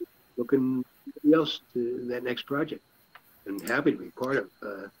looking for somebody else to that next project, and happy to be part of,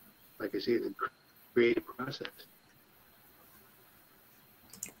 like I say, the creative process.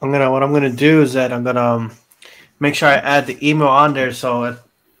 What I'm gonna do is that I'm gonna make sure I add the email on there. So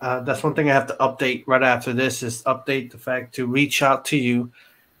that's one thing I have to update right after this, is update the fact to reach out to you.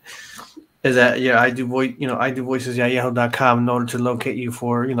 Is that I do voices at yahoo.com in order to locate you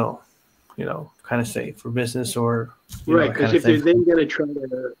for kind of say for business or right, because if they're then going to try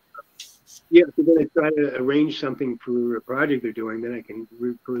to if they're going to try to arrange something for a project they're doing, then I can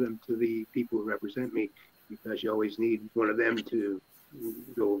refer them to the people who represent me, because you always need one of them to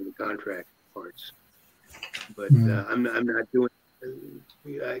go over the contract parts. But I'm not doing.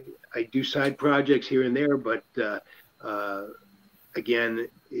 I do side projects here and there, but again,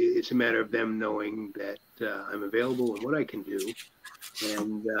 it's a matter of them knowing that I'm available and what I can do.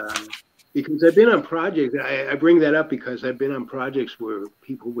 And because I've been on projects, I bring that up because I've been on projects where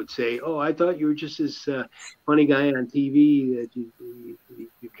people would say, "Oh, I thought you were just this funny guy on TV that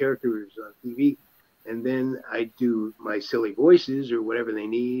your character is on TV," and then I do my silly voices or whatever they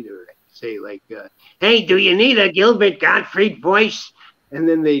need, or say like, "Hey, do you need a Gilbert Gottfried voice?" And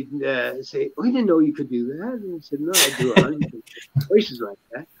then they say, "Oh, I didn't know you could do that." And I said, "No, I do 100 voices like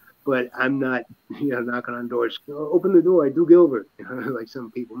that." but I'm not, knocking on doors. Open the door, I do Gilbert, like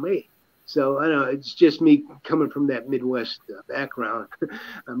some people may. So I don't know, it's just me coming from that Midwest background.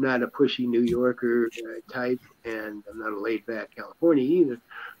 I'm not a pushy New Yorker type, and I'm not a laid-back California either.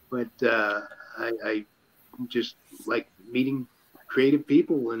 But I just like meeting creative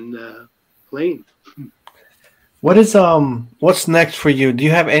people and playing. What's next for you? Do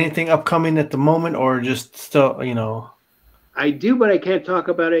you have anything upcoming at the moment, or just still, I do, but I can't talk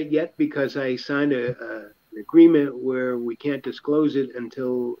about it yet because I signed an agreement where we can't disclose it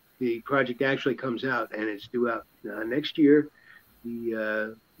until the project actually comes out, and it's due out next year.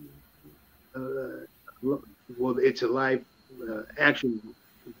 Well, it's a live action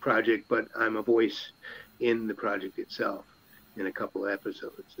project, but I'm a voice in the project itself in a couple of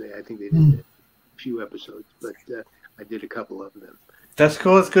episodes. I think they did a few episodes, but I did a couple of them. That's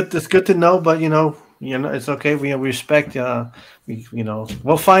cool. It's good. It's good to know, but it's okay. We respect.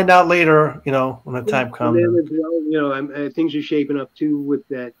 We'll find out later. When the time comes. And then as well, things are shaping up too with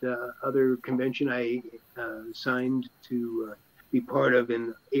that other convention I signed to be part of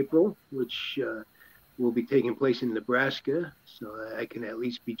in April, which will be taking place in Nebraska. So I can at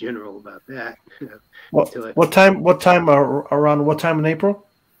least be general about that. What time? Around what time in April?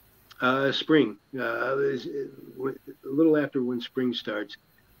 Spring, a little after when spring starts.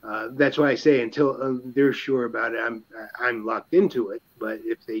 That's why I say until they're sure about it, I'm locked into it. But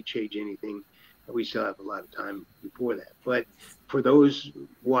if they change anything, we still have a lot of time before that. But for those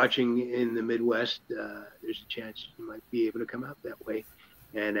watching in the Midwest, there's a chance you might be able to come out that way.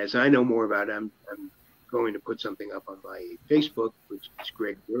 And as I know more about it, I'm going to put something up on my Facebook, which is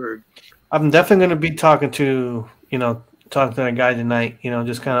Greg Berg. I'm definitely going to be talking to that guy tonight,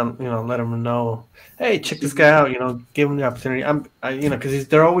 just kind of, let him know, hey, check this guy out, give him the opportunity. Because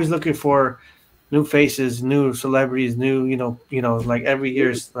they're always looking for new faces, new celebrities, new, like every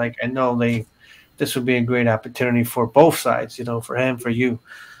year's like, I know this would be a great opportunity for both sides, for him, for you.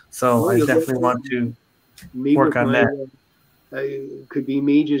 So I definitely want to work on that. It could be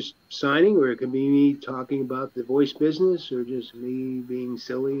me just signing, or it could be me talking about the voice business, or just me being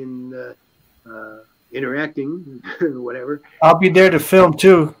silly and interacting, whatever. I'll be there to film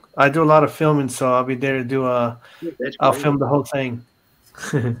too. I do a lot of filming, so I'll be there to do I'll film the whole thing,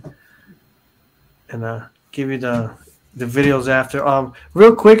 and give you the videos after.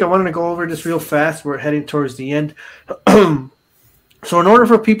 Real quick, I wanted to go over this real fast. We're heading towards the end. So in order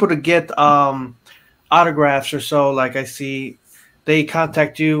for people to get autographs or so, like I see, they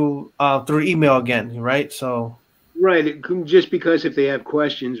contact you through email again, right? So. Right, just because if they have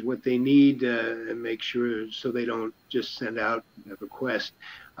questions, what they need, and make sure so they don't just send out a request.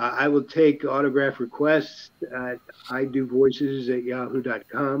 I will take autograph requests at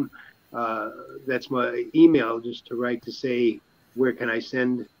idovoices@yahoo.com. That's my email, just to write to say, where can I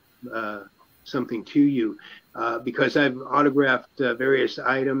send something to you? Because I've autographed various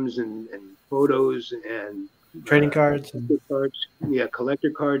items and photos and trading cards. Yeah, collector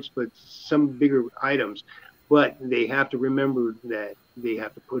cards, but some bigger items. But they have to remember that they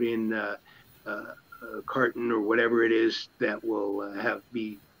have to put in a carton or whatever it is that will that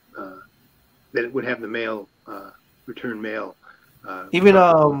it would have the mail, return mail. Even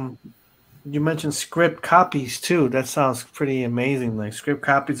you mentioned script copies too. That sounds pretty amazing. Like script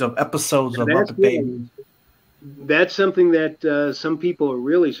copies of episodes of Muppet Babies. That's something that some people are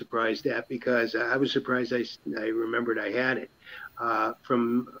really surprised at, because I was surprised I remembered I had it.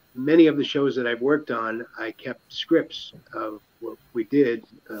 From many of the shows that I've worked on, I kept scripts of what we did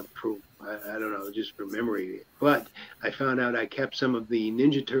for, I don't know, just for memory. But I found out I kept some of the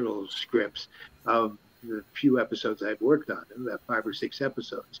Ninja Turtles scripts of the few episodes I've worked on, about 5 or 6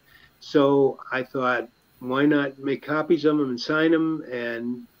 episodes. So I thought, why not make copies of them and sign them,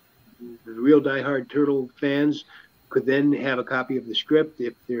 and the real diehard Turtle fans could then have a copy of the script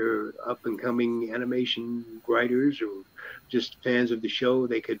if they're up-and-coming animation writers or just fans of the show.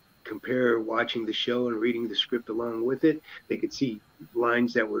 They could compare watching the show and reading the script along with it. They could see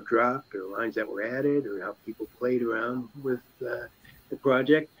lines that were dropped or lines that were added, or how people played around with the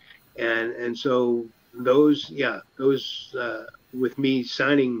project. And so those with me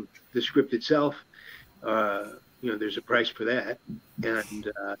signing the script itself, there's a price for that. And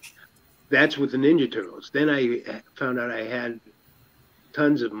that's with the Ninja Turtles. Then I found out I had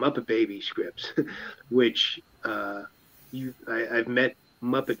tons of Muppet Baby scripts, which I've met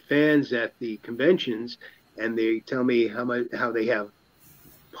Muppet fans at the conventions, and they tell me how they have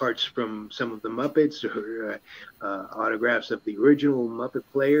parts from some of the Muppets, or autographs of the original Muppet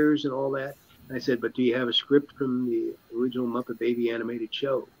players and all that. And I said, but do you have a script from the original Muppet Baby animated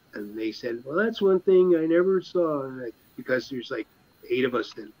show? And they said, well, that's one thing I never saw, because there's like 8 of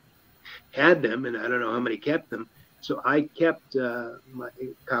us that had them, and I don't know how many kept them. So I kept my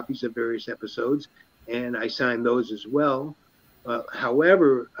copies of various episodes, and I signed those as well.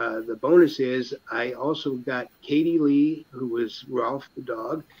 However, the bonus is I also got Katie Lee, who was Rolf the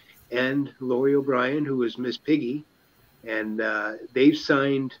dog, and Lori O'Brien, who was Miss Piggy, and they've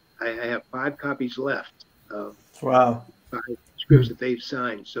signed. I have 5 copies left of Wow. 5 scripts that they've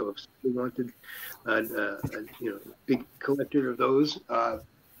signed. So if somebody wanted, a big collector of those,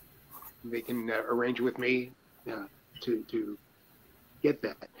 they can arrange with me to get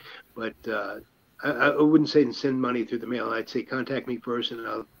that. But I wouldn't say send money through the mail. I'd say contact me first, and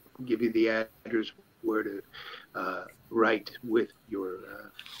I'll give you the address where to write with your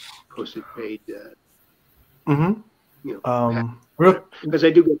postage paid. Because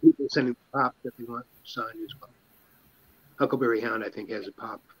I do get people sending pop that they want signed as well. Huckleberry Hound, I think, has a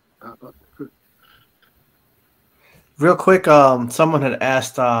pop up. Real quick, someone had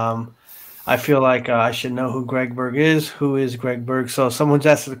asked, I feel like I should know who Greg Berg is. Who is Greg Berg? So someone's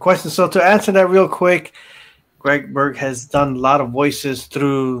asked the question. So to answer that real quick, Greg Berg has done a lot of voices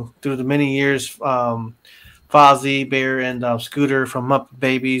through the many years. Fozzie, Bear, and Scooter from Muppet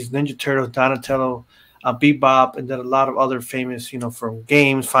Babies, Ninja Turtles, Donatello, Bebop, and then a lot of other famous, from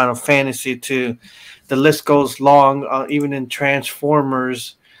games, Final Fantasy to the list goes long. Even in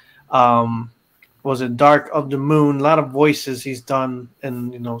Transformers, was it Dark of the Moon? A lot of voices he's done,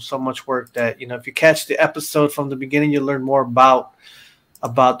 and so much work that if you catch the episode from the beginning, you learn more about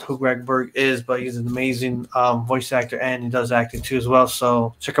who Greg Berg is. But he's an amazing voice actor, and he does acting too as well.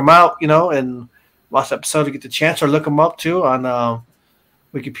 So check him out, and watch the episode to get the chance, or look him up too on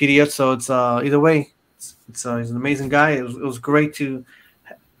Wikipedia. So it's either way, he's an amazing guy. It was great to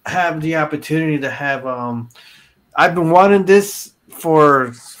have the opportunity to have. I've been wanting this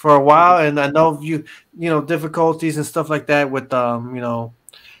for a while, and I know difficulties and stuff like that with how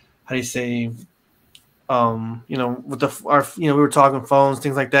do you say with we were talking phones,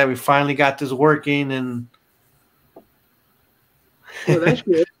 things like that. We finally got this working, and well, that's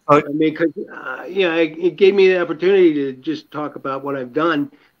good. I mean, because it gave me the opportunity to just talk about what I've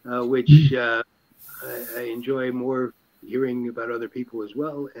done, which I enjoy more hearing about other people as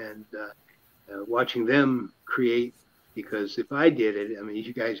well, and watching them create. Because if I did it, I mean,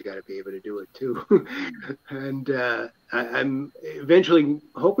 you guys got to be able to do it too. And I'm eventually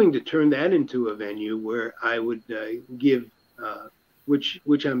hoping to turn that into a venue where I would give, which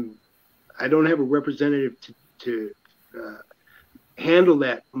I don't have a representative to handle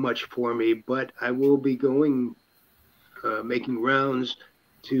that much for me, but I will be going, making rounds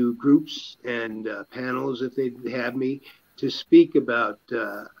to groups and panels if they have me to speak about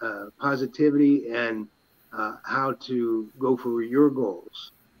positivity and how to go for your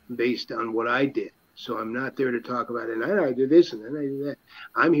goals based on what I did. So I'm not there to talk about it. And I do this and then I do that.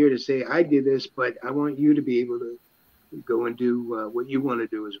 I'm here to say I did this, but I want you to be able to go and do what you want to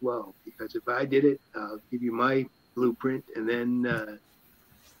do as well. Because if I did it, I'll give you my blueprint, and then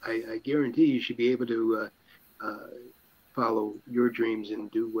I guarantee you should be able to follow your dreams and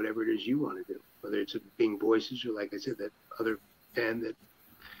do whatever it is you want to do. Whether it's being voices or, like I said, that other fan that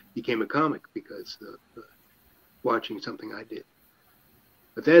became a comic because of watching something I did.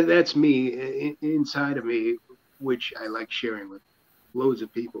 But that's me inside of me, which I like sharing with loads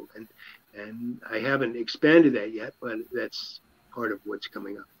of people, and I haven't expanded that yet, but that's part of what's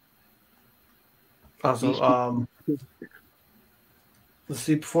coming up. Awesome. Let's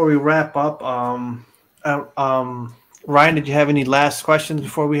see. Before we wrap up, Ryan, did you have any last questions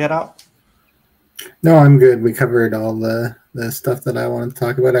before we head out? No, I'm good. We covered all the stuff that I wanted to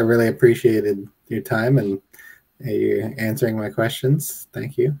talk about. I really appreciated your time and you answering my questions.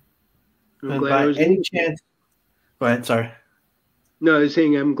 Thank you. And by any chance, go ahead. Sorry. No, I was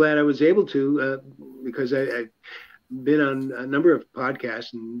saying I'm glad I was able to because I've been on a number of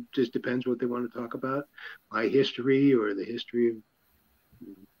podcasts, and it just depends what they want to talk about, my history or the history of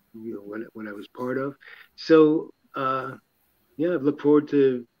when I was part of. So I look forward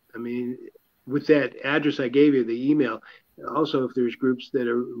to. I mean, with that address I gave you, the email. Also, if there's groups that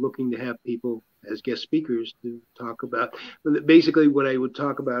are looking to have people as guest speakers to talk about, basically what I would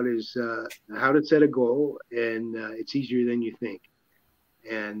talk about is how to set a goal, and it's easier than you think.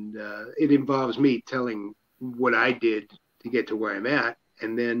 And it involves me telling what I did to get to where I'm at,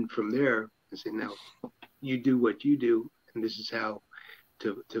 and then from there, I say, now you do what you do, and this is how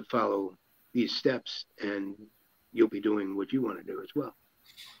to follow these steps, and you'll be doing what you want to do as well.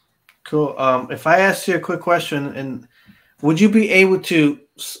 Cool. If I ask you a quick question, and would you be able to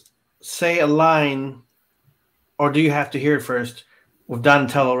say a line, or do you have to hear it first with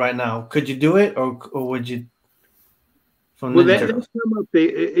Donatello right now? Could you do it, or would you from Well, Ninja that's Turtles. come up.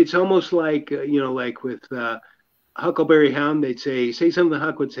 It's almost like like with Huckleberry Hound, they'd say something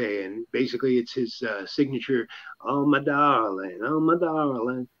Huck would say, and basically it's his signature. Oh my darling, oh my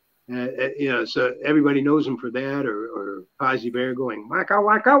darling. So everybody knows him for that, or Fozzie Bear going waka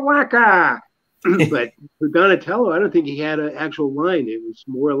waka waka. But for Donatello, I don't think he had an actual line. It was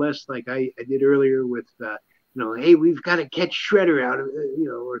more or less like I did earlier with, hey, we've got to catch Shredder out of,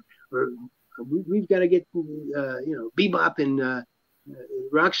 or we've got to get, Bebop and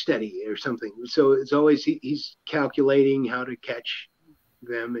Rocksteady or something. So it's always he's calculating how to catch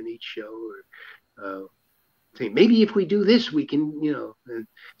them in each show, or saying maybe if we do this, we can,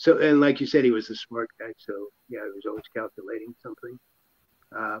 and like you said, he was a smart guy. So yeah, he was always calculating something.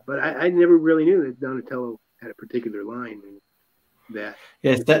 But I never really knew that Donatello had a particular line. That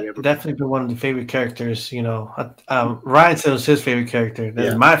yeah, it's definitely been one of the favorite characters. Ryan said it was his favorite character.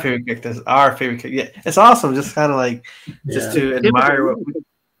 That's my favorite character. That's our favorite character. Yeah, it's awesome. Just kind of like just to admire.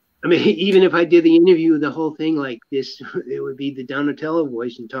 I mean, even if I did the interview, the whole thing like this, it would be the Donatello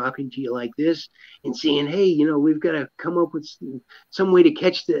voice and talking to you like this and saying, "Hey, we've got to come up with some way to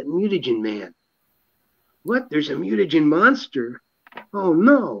catch that mutagen man." What? There's a mutagen monster? Oh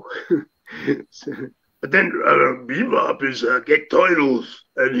no! But then Bebop is get titles,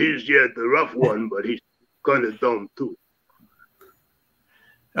 and he's the rough one, but he's kind of dumb too.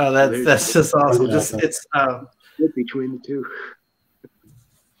 Oh, that's just awesome. It's between the two.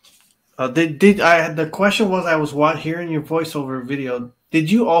 The question was, I was hearing your voiceover video. Did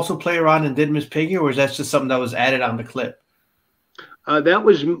you also play around and did Miss Piggy, or was that just something that was added on the clip? That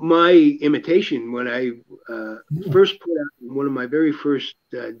was my imitation when I first put out one of my very first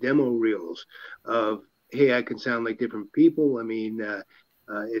demo reels of, hey, I can sound like different people. I mean,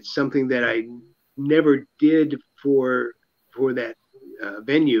 it's something that I never did for that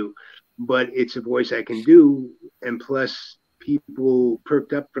venue, but it's a voice I can do. And plus, people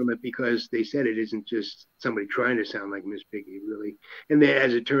perked up from it because they said it isn't just somebody trying to sound like Miss Piggy, really. And then,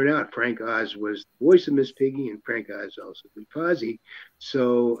 as it turned out, Frank Oz was the voice of Miss Piggy, and Frank Oz also did Fozzie.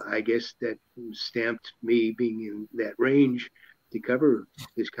 So I guess that stamped me being in that range to cover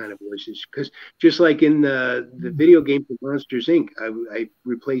this kind of voices. Because just like in the video game for Monsters, Inc., I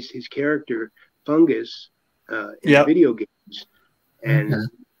replaced his character, Fungus, in the video games. And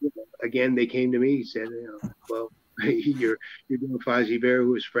again, they came to me and said, well, you're doing Fozzie Bear,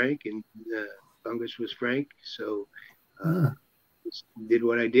 who was Frank, and Fungus was Frank. So just did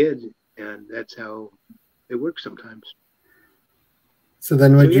what I did, and that's how it works sometimes. So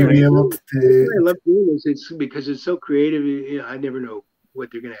then would you be able to... I love doing this. It's because it's so creative. I never know what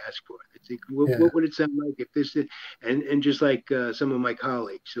they're going to ask for. I think, what would it sound like if this did? And just like some of my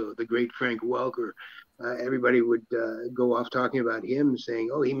colleagues, so the great Frank Welker, everybody would go off talking about him, saying,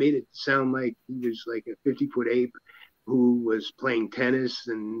 oh, he made it sound like he was like a 50-foot ape who was playing tennis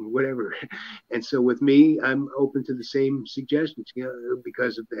and whatever. And so with me, I'm open to the same suggestions,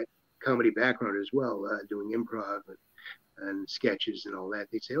 because of that comedy background as well, doing improv and sketches and all that.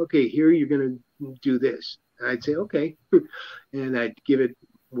 They'd say, okay, here you're going to do this. And I'd say, okay. And I'd give it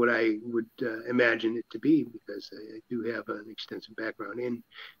what I would imagine it to be, because I do have an extensive background in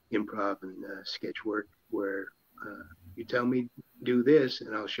improv and sketch work, where you tell me do this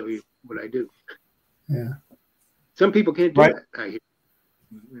and I'll show you what I do. Yeah. Some people can't do that.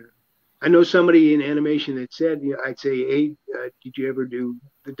 I know somebody in animation that said, I'd say, hey, did you ever do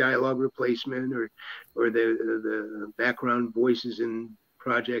the dialogue replacement or the background voices in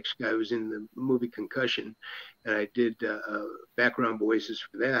projects? I was in the movie Concussion, and I did background voices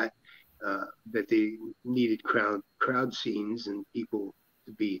for that they needed crowd scenes and people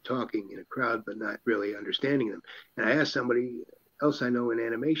to be talking in a crowd but not really understanding them. And I asked somebody else I know in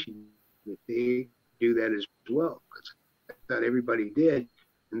animation if they do that as well, because I thought everybody did.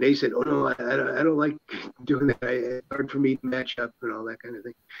 And they said, oh, no, I don't like doing that. It's hard for me to match up and all that kind of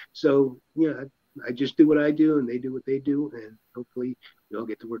thing. So, I just do what I do and they do what they do. And hopefully we all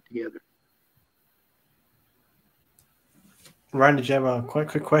get to work together. Ryan, did you have a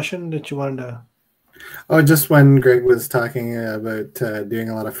quick question that you wanted to? Oh, just when Greg was talking about doing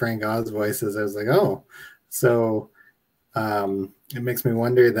a lot of Frank Oz voices, I was like, oh, so it makes me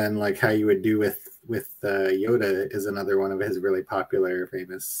wonder then, like, how you would do with Yoda is another one of his really popular,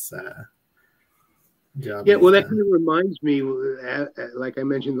 famous jobs. Yeah, well, that kind of reminds me, like I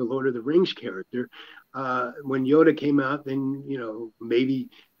mentioned, the Lord of the Rings character. When Yoda came out, then, maybe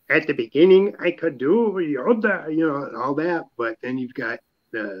at the beginning I could do Yoda, and all that. But then you've got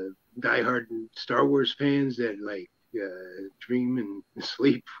the diehard Star Wars fans that like dream and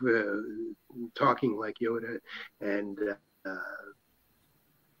sleep talking like Yoda, and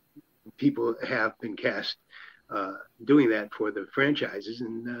people have been cast doing that for the franchises,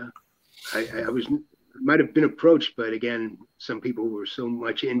 and I might have been approached, but again, some people were so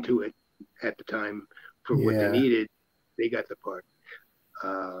much into it at the time for what they needed, they got the part.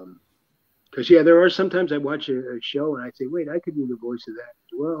 Because there are sometimes I watch a show and I say, wait, I could do the voice of that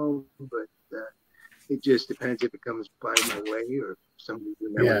as well, but it just depends if it comes by my way or somebody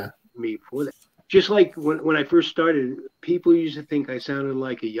remembers me for that. Just like when I first started, people used to think I sounded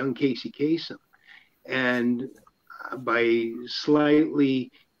like a young Casey Kasem, and by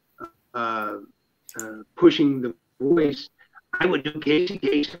slightly pushing the voice, I would do Casey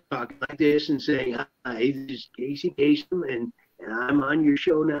Kasem talking like this and saying, "Hi, this is Casey Kasem, and I'm on your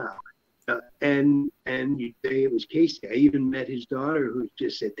show now." And you'd say it was Casey. I even met his daughter, who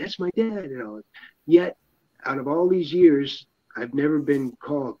just said, "That's my dad," you know. Yet, out of all these years, I've never been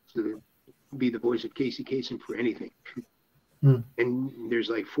called to be the voice of Casey Kasem for anything. And there's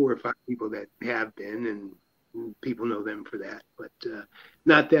like 4 or 5 people that have been, and people know them for that. But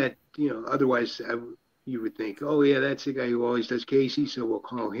not that, you know, otherwise you would think, oh yeah, that's the guy who always does Casey, so we'll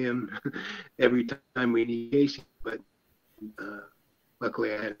call him every time we need Casey. But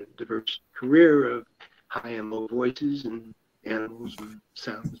luckily I had a diverse career of high and low voices and animals and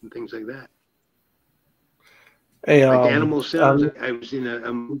sounds and things like that. Hey, like animal sounds, I was in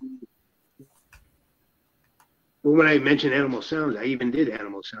a movie. Well, when I mentioned animal sounds, I even did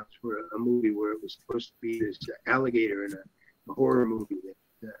animal sounds for a movie where it was supposed to be this alligator in a horror movie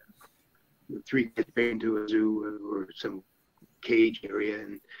that 3 kids came into a zoo or some cage area,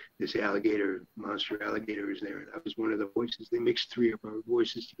 and this monster alligator is there, and I was one of the voices. They mixed 3 of our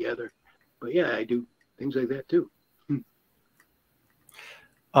voices together. But yeah, I do things like that too.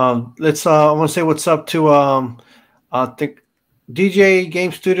 Let's I want to say what's up to I think DJ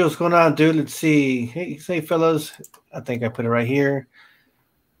Game Studios going on, dude. Let's see. Hey fellas. I think I put it right here.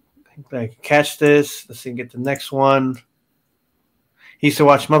 I think I can catch this. Let's see, get the next one. He used to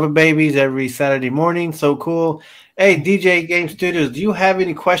watch Muppet Babies every Saturday morning. So cool. Hey, DJ Game Studios, do you have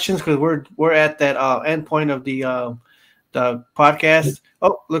any questions? Because we're at that end point of the podcast.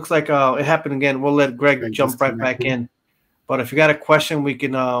 Oh, looks like it happened again. We'll let Greg jump right back in. But if you got a question, we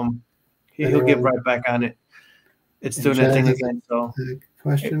can he'll get right back on it. It's doing a thing again. So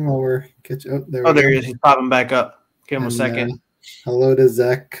question while we're there he is. He's popping back up. Give him a second. Hello to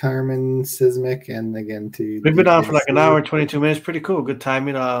Zach, Carmen, Sismic, and again to we've been on for like an hour and 22 minutes. Pretty cool. Good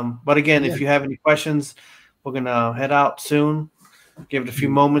timing. But again, if you have any questions, we're gonna head out soon. Give it a few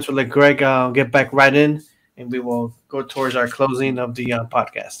moments. We'll let Greg get back right in, and we will go towards our closing of the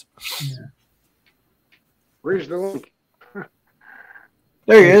podcast. Yeah. Where's the link?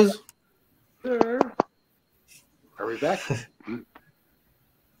 There he is. There. Are we back?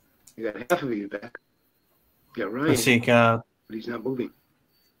 You got half of you back. You got Ryan. Let's see. But he's not moving.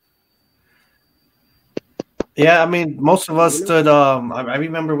 Yeah, I mean, most of us stood. I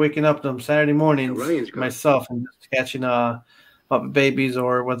remember waking up on Saturday mornings myself and just catching Muppet Babies,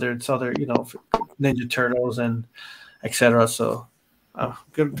 or whether it's other, you know, Ninja Turtles and etc. So,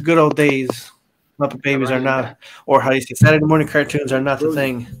 good old days. Muppet Babies are not, or how do you say, Saturday morning cartoons are not the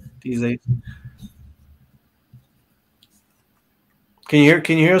thing these days. Can you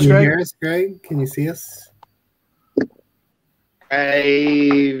hear us, Greg? Can you hear us, Greg? Can you see us?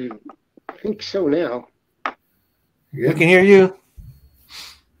 I think so now. We can hear you.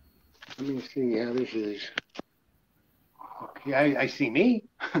 Let me see how this is. Okay, I see me.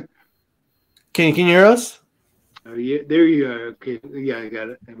 Can you hear us? Oh yeah, there you are. Okay, yeah, I got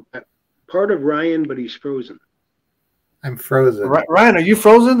it. I'm part of Ryan, but he's frozen. I'm frozen. Ryan, are you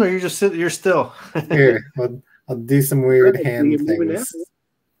frozen, or you're still? Here, I'll do some weird hand things.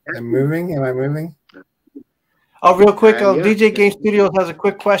 I'm moving. Am I moving? Oh, real quick, DJ Game Studios has a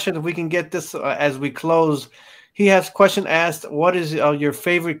quick question. If we can get this as we close, he has a question asked: what is your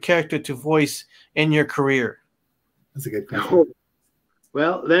favorite character to voice in your career? That's a good question. Oh,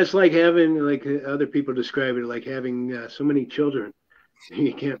 well, that's like having, like other people describe it, like having so many children.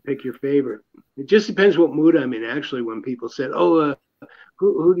 You can't pick your favorite. It just depends what mood I'm in. Actually, when people said, "Oh,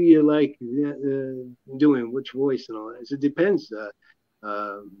 who do you like doing which voice and all that?" So it depends.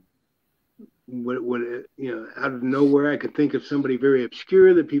 What you know, out of nowhere, I could think of somebody very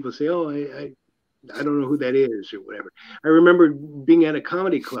obscure that people say, "Oh, I don't know who that is," or whatever. I remember being at a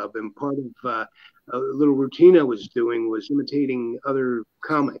comedy club, and part of a little routine I was doing was imitating other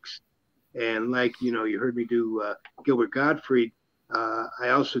comics. And like, you know, you heard me do Gilbert Gottfried. I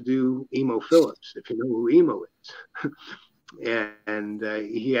also do Emo Phillips, if you know who Emo is. and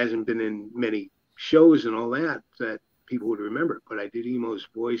he hasn't been in many shows and all that people would remember, but I did Emo's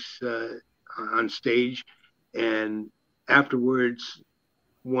voice on stage, and afterwards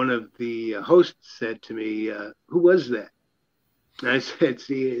one of the hosts said to me, "Who was that?" And I said,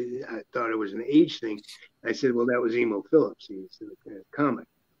 "See, I thought it was an age thing." I said, "Well, that was Emo Phillips. He's a comic."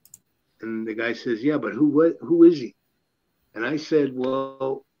 And the guy says, "Yeah, but who is he?" And I said,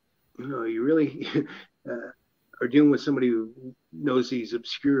 "Well, you really are dealing with somebody who knows these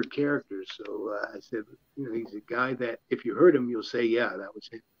obscure characters." So I said, he's a guy that if you heard him, you'll say, yeah, that was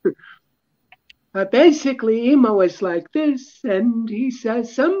him. Basically, Emo is like this, and he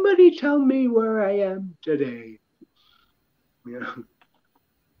says, "Somebody tell me where I am today." Let's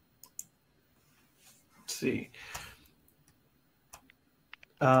see.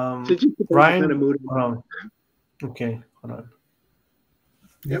 Ryan, hold on. Okay, hold on.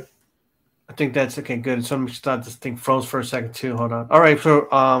 Yep. I think that's okay. Good. So let me start this thing froze for a second too. Hold on. All right. So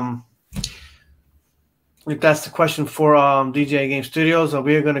if that's the question for DJ Game Studios,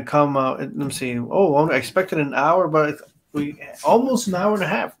 we are going to come. Let me see. Oh, I expected an hour, but we almost an hour and a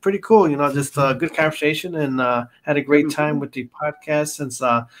half. Pretty cool. Just a good conversation, and had a great time with the podcast since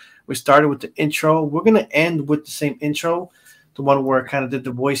we started with the intro. We're going to end with the same intro, the one where I kind of did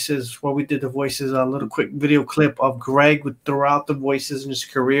the voices, where we did the voices, a little quick video clip of Greg throughout the voices in his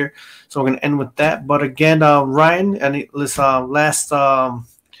career. So we're going to end with that. But again, Ryan, any last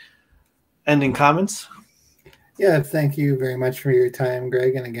ending comments? Yeah, thank you very much for your time,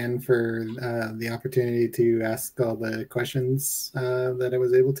 Greg, and again for the opportunity to ask all the questions that I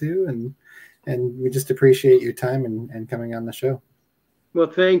was able to, and we just appreciate your time and coming on the show. Well,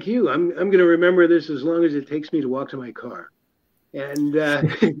 thank you. I'm going to remember this as long as it takes me to walk to my car. And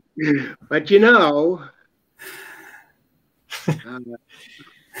but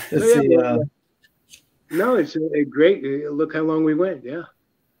no, it's a great look how long we went. Yeah.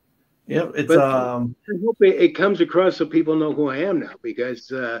 Yep, it's but I hope it comes across so people know who I am now, because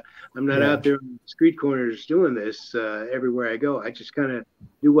I'm not out there on street corners doing this everywhere I go. I just kind of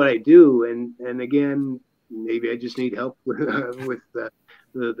do what I do, and again, maybe I just need help with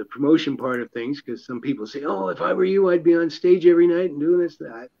the promotion part of things, because some people say, "Oh, if I were you, I'd be on stage every night and doing this."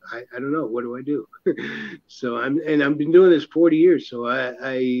 I don't know. What do I do? So I've been doing this 40 years, so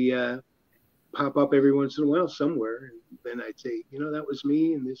I pop up every once in a while somewhere, and then I'd say, that was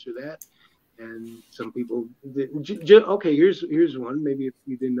me, and this or that. And some people, okay, here's one. Maybe if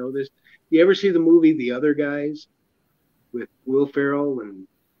you didn't know this, you ever see the movie The Other Guys with Will Ferrell and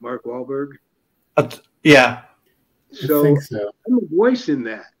Mark Wahlberg? Yeah. So, I think so. I'm a voice in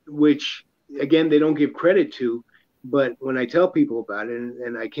that, which again they don't give credit to, but when I tell people about it,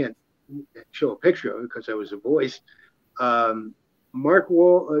 and I can't show a picture of it because I was a voice.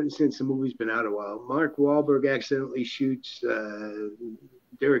 Since the movie's been out a while, Mark Wahlberg accidentally shoots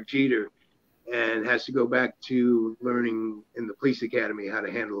Derek Jeter and has to go back to learning in the police academy how to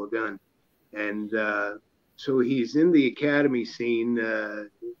handle a gun. And so he's in the academy scene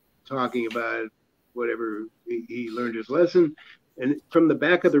talking about whatever he learned his lesson. And from the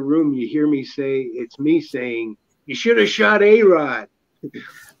back of the room, you hear me say, it's me saying, "You should have shot A-Rod."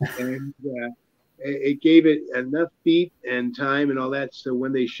 And it gave it enough beat and time and all that. So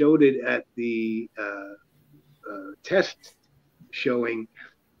when they showed it at the test showing,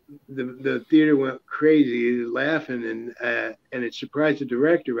 the theater went crazy laughing, and it surprised the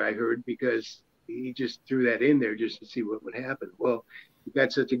director, I heard, because he just threw that in there just to see what would happen. Well, he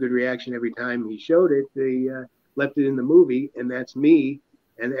got such a good reaction every time he showed it, they left it in the movie, and that's me.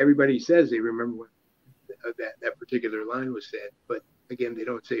 And everybody says they remember what that particular line was said, but again, they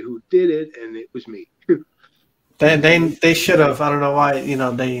don't say who did it, and it was me. They should have. I don't know why.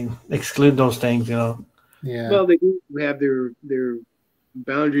 They exclude those things. Yeah. Well, they do have their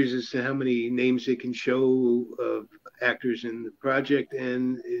boundaries as to how many names they can show of actors in the project,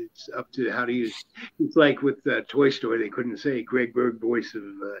 and it's up to how to use. It's like with Toy Story, they couldn't say Greg Berg, voice of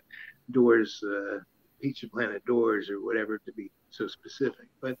Doors, Pizza Planet Doors, or whatever, to be so specific.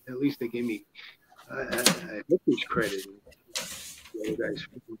 But at least they gave me. I hope there's credit. The other guys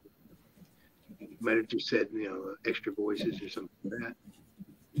might have just said, extra voices or something like that.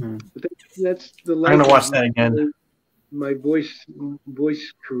 But that's the life. I'm gonna watch that again. My voice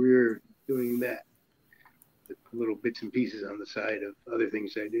career doing that. The little bits and pieces on the side of other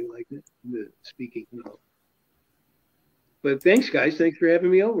things I do, like the speaking and all. But thanks, guys. Thanks for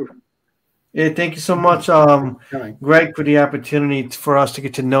having me over. Yeah, thank you so much, Greg, for the opportunity for us to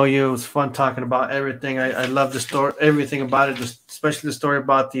get to know you. It was fun talking about everything. I love the story, everything about it, especially the story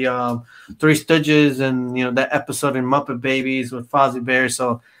about the Three Stooges and that episode in Muppet Babies with Fozzie Bear.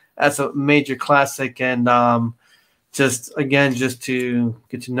 So that's a major classic, and just to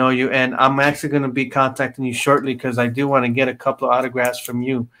get to know you. And I'm actually going to be contacting you shortly because I do want to get a couple of autographs from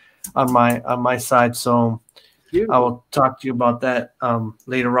you on my side. So I will talk to you about that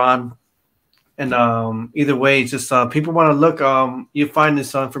later on. And either way, it's just people want to look. You find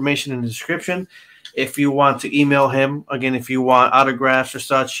this information in the description. If you want to email him, again, if you want autographs or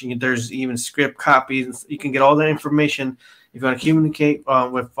such, there's even script copies. You can get all that information. If you want to communicate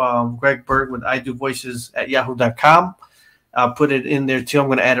with Greg Berg with idovoices@yahoo.com, I'll put it in there too. I'm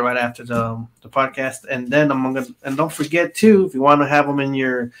going to add it right after the podcast. And then don't forget too, if you want to have them in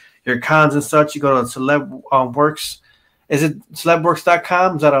your cons and such, you go to CelebWorks. Is it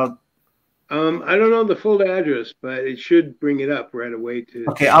celebworks.com? Is that a I don't know the full address, but it should bring it up right away.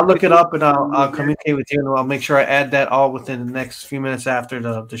 Okay, I'll look it up and I'll communicate with you, and I'll make sure I add that all within the next few minutes after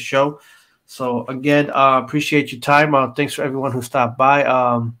the show. So again, appreciate your time. Thanks for everyone who stopped by.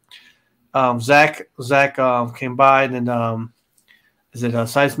 Zach came by, and then is it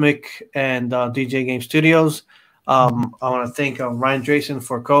Seismic and DJ Game Studios. I want to thank Ryan DRAYSON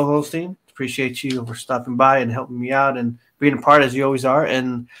for co-hosting. Appreciate you for stopping by and helping me out and being a part as you always are.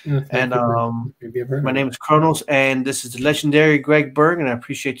 And my name is CHRONOZ, and this is the legendary Greg Berg, and I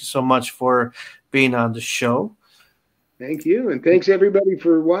appreciate you so much for being on the show. Thank you, and thanks everybody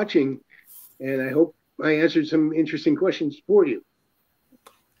for watching. And I hope I answered some interesting questions for you.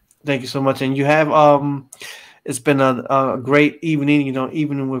 Thank you so much. And you have it's been a great evening,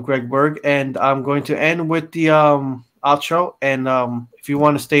 evening with Greg Berg, and I'm going to end with the outro. And if you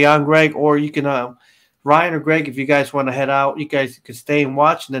want to stay on, Greg, or you can Ryan or Greg, if you guys want to head out, you guys can stay and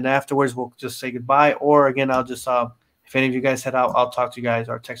watch, and then afterwards we'll just say goodbye. Or again, I'll just if any of you guys head out, I'll talk to you guys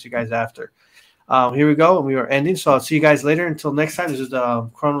or text you guys after. Here we go, and we are ending. So I'll see you guys later. Until next time, this is the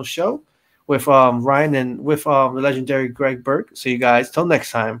CHRONOZ Show with Ryan and with the legendary Greg Berg. See you guys till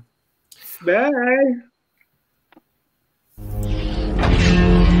next time. Bye.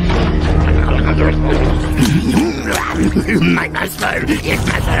 My master is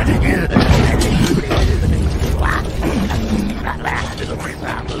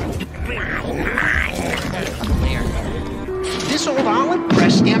This old olive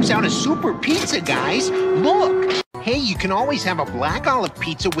press stamps out a super pizza, guys. Look. Hey, you can always have a black olive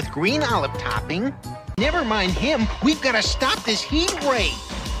pizza with green olive topping. Never mind him. We've got to stop this heat ray.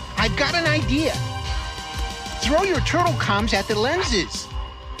 I've got an idea. Throw your turtle comms at the lenses.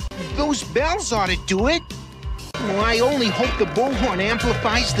 Those bells ought to do it. Well, I only hope the bullhorn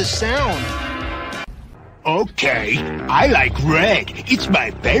amplifies the sound. Okay, I like red. It's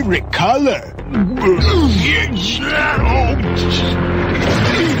my favorite color.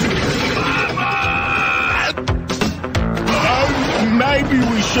 Maybe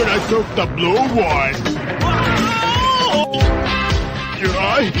we should have took the blue one.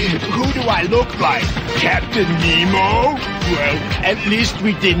 Who do I look like? Captain Nemo? Well, at least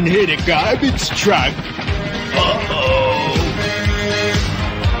we didn't hit a garbage truck.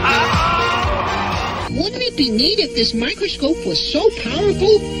 Wouldn't it be neat if this microscope was so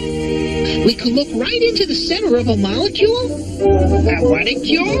powerful we could look right into the center of a molecule? A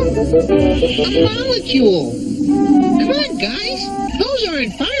molecule? A molecule. Come on, guys. Those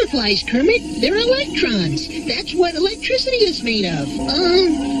aren't fireflies, Kermit. They're electrons. That's what electricity is made of.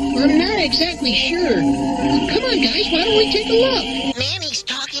 I'm not exactly sure. Come on, guys. Why don't we take a look? Manny's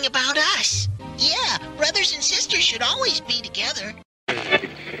talking about us. Yeah, brothers and sisters should always be together.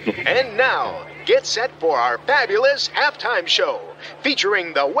 And now, get set for our fabulous halftime show,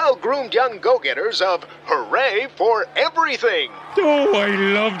 featuring the well-groomed young go-getters of Hooray for Everything. Oh, I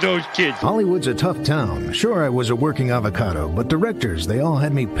love those kids. Hollywood's a tough town. Sure, I was a working avocado, but directors, they all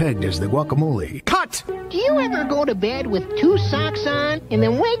had me pegged as the guacamole. Cut! Do you ever go to bed with 2 socks on and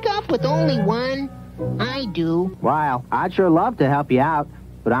then wake up with only one? I do. Well, I'd sure love to help you out,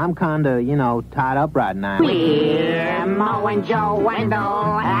 but I'm kinda, tied up right now. We're Mo and Joe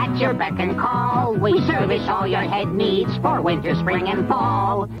Wendell at your beck and call. We service all your head needs for winter, spring, and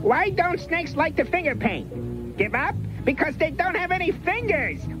fall. Why don't snakes like to finger paint? Give up? Because they don't have any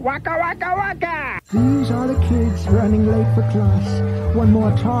fingers. Waka, waka, waka. These are the kids running late for class. One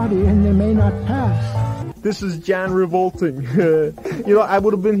more tardy and they may not pass. This is John Revolting. I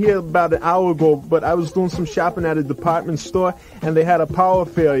would have been here about an hour ago, but I was doing some shopping at a department store, and they had a power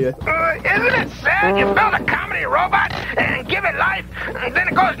failure. Isn't it sad you build a comedy robot and give it life, and then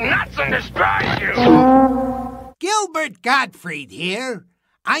it goes nuts and destroys you? Gilbert Gottfried here.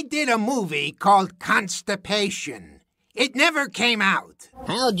 I did a movie called Constipation. It never came out.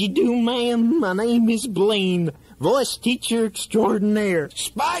 How'd you do, ma'am? My name is Blaine, voice teacher extraordinaire.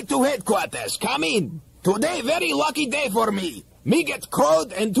 Spy to headquarters, come in. Today, very lucky day for me. Me get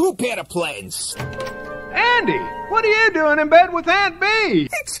crowed and 2 pair of planes. Andy, what are you doing in bed with Aunt Bee?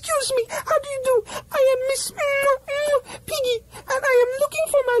 Excuse me, how do you do? I am Miss Piggy, and I am looking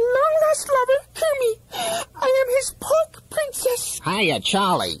for my long-lost lover, Kermie. I am his pork princess. Hiya,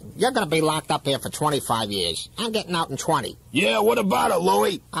 Charlie. You're gonna be locked up here for 25 years. I'm getting out in 20. Yeah, what about it,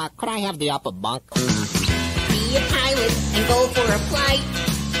 Louie? Could I have the upper bunk? Be a pilot and go for a flight.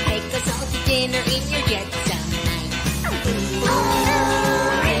 Take us all to dinner in your jet some night.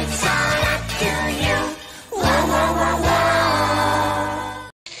 Oh, it's all up to you. Whoa, whoa, whoa, whoa.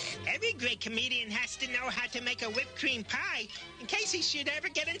 Every great comedian has to know how to make a whipped cream pie in case he should ever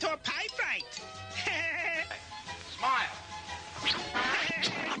get into a pie fight. Smile.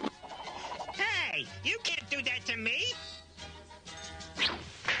 Hey, you can't do that to me.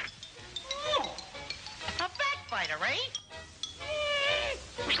 A backbiter, eh?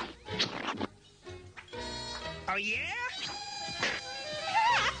 Oh, yeah?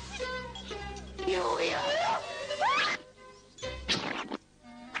 You will.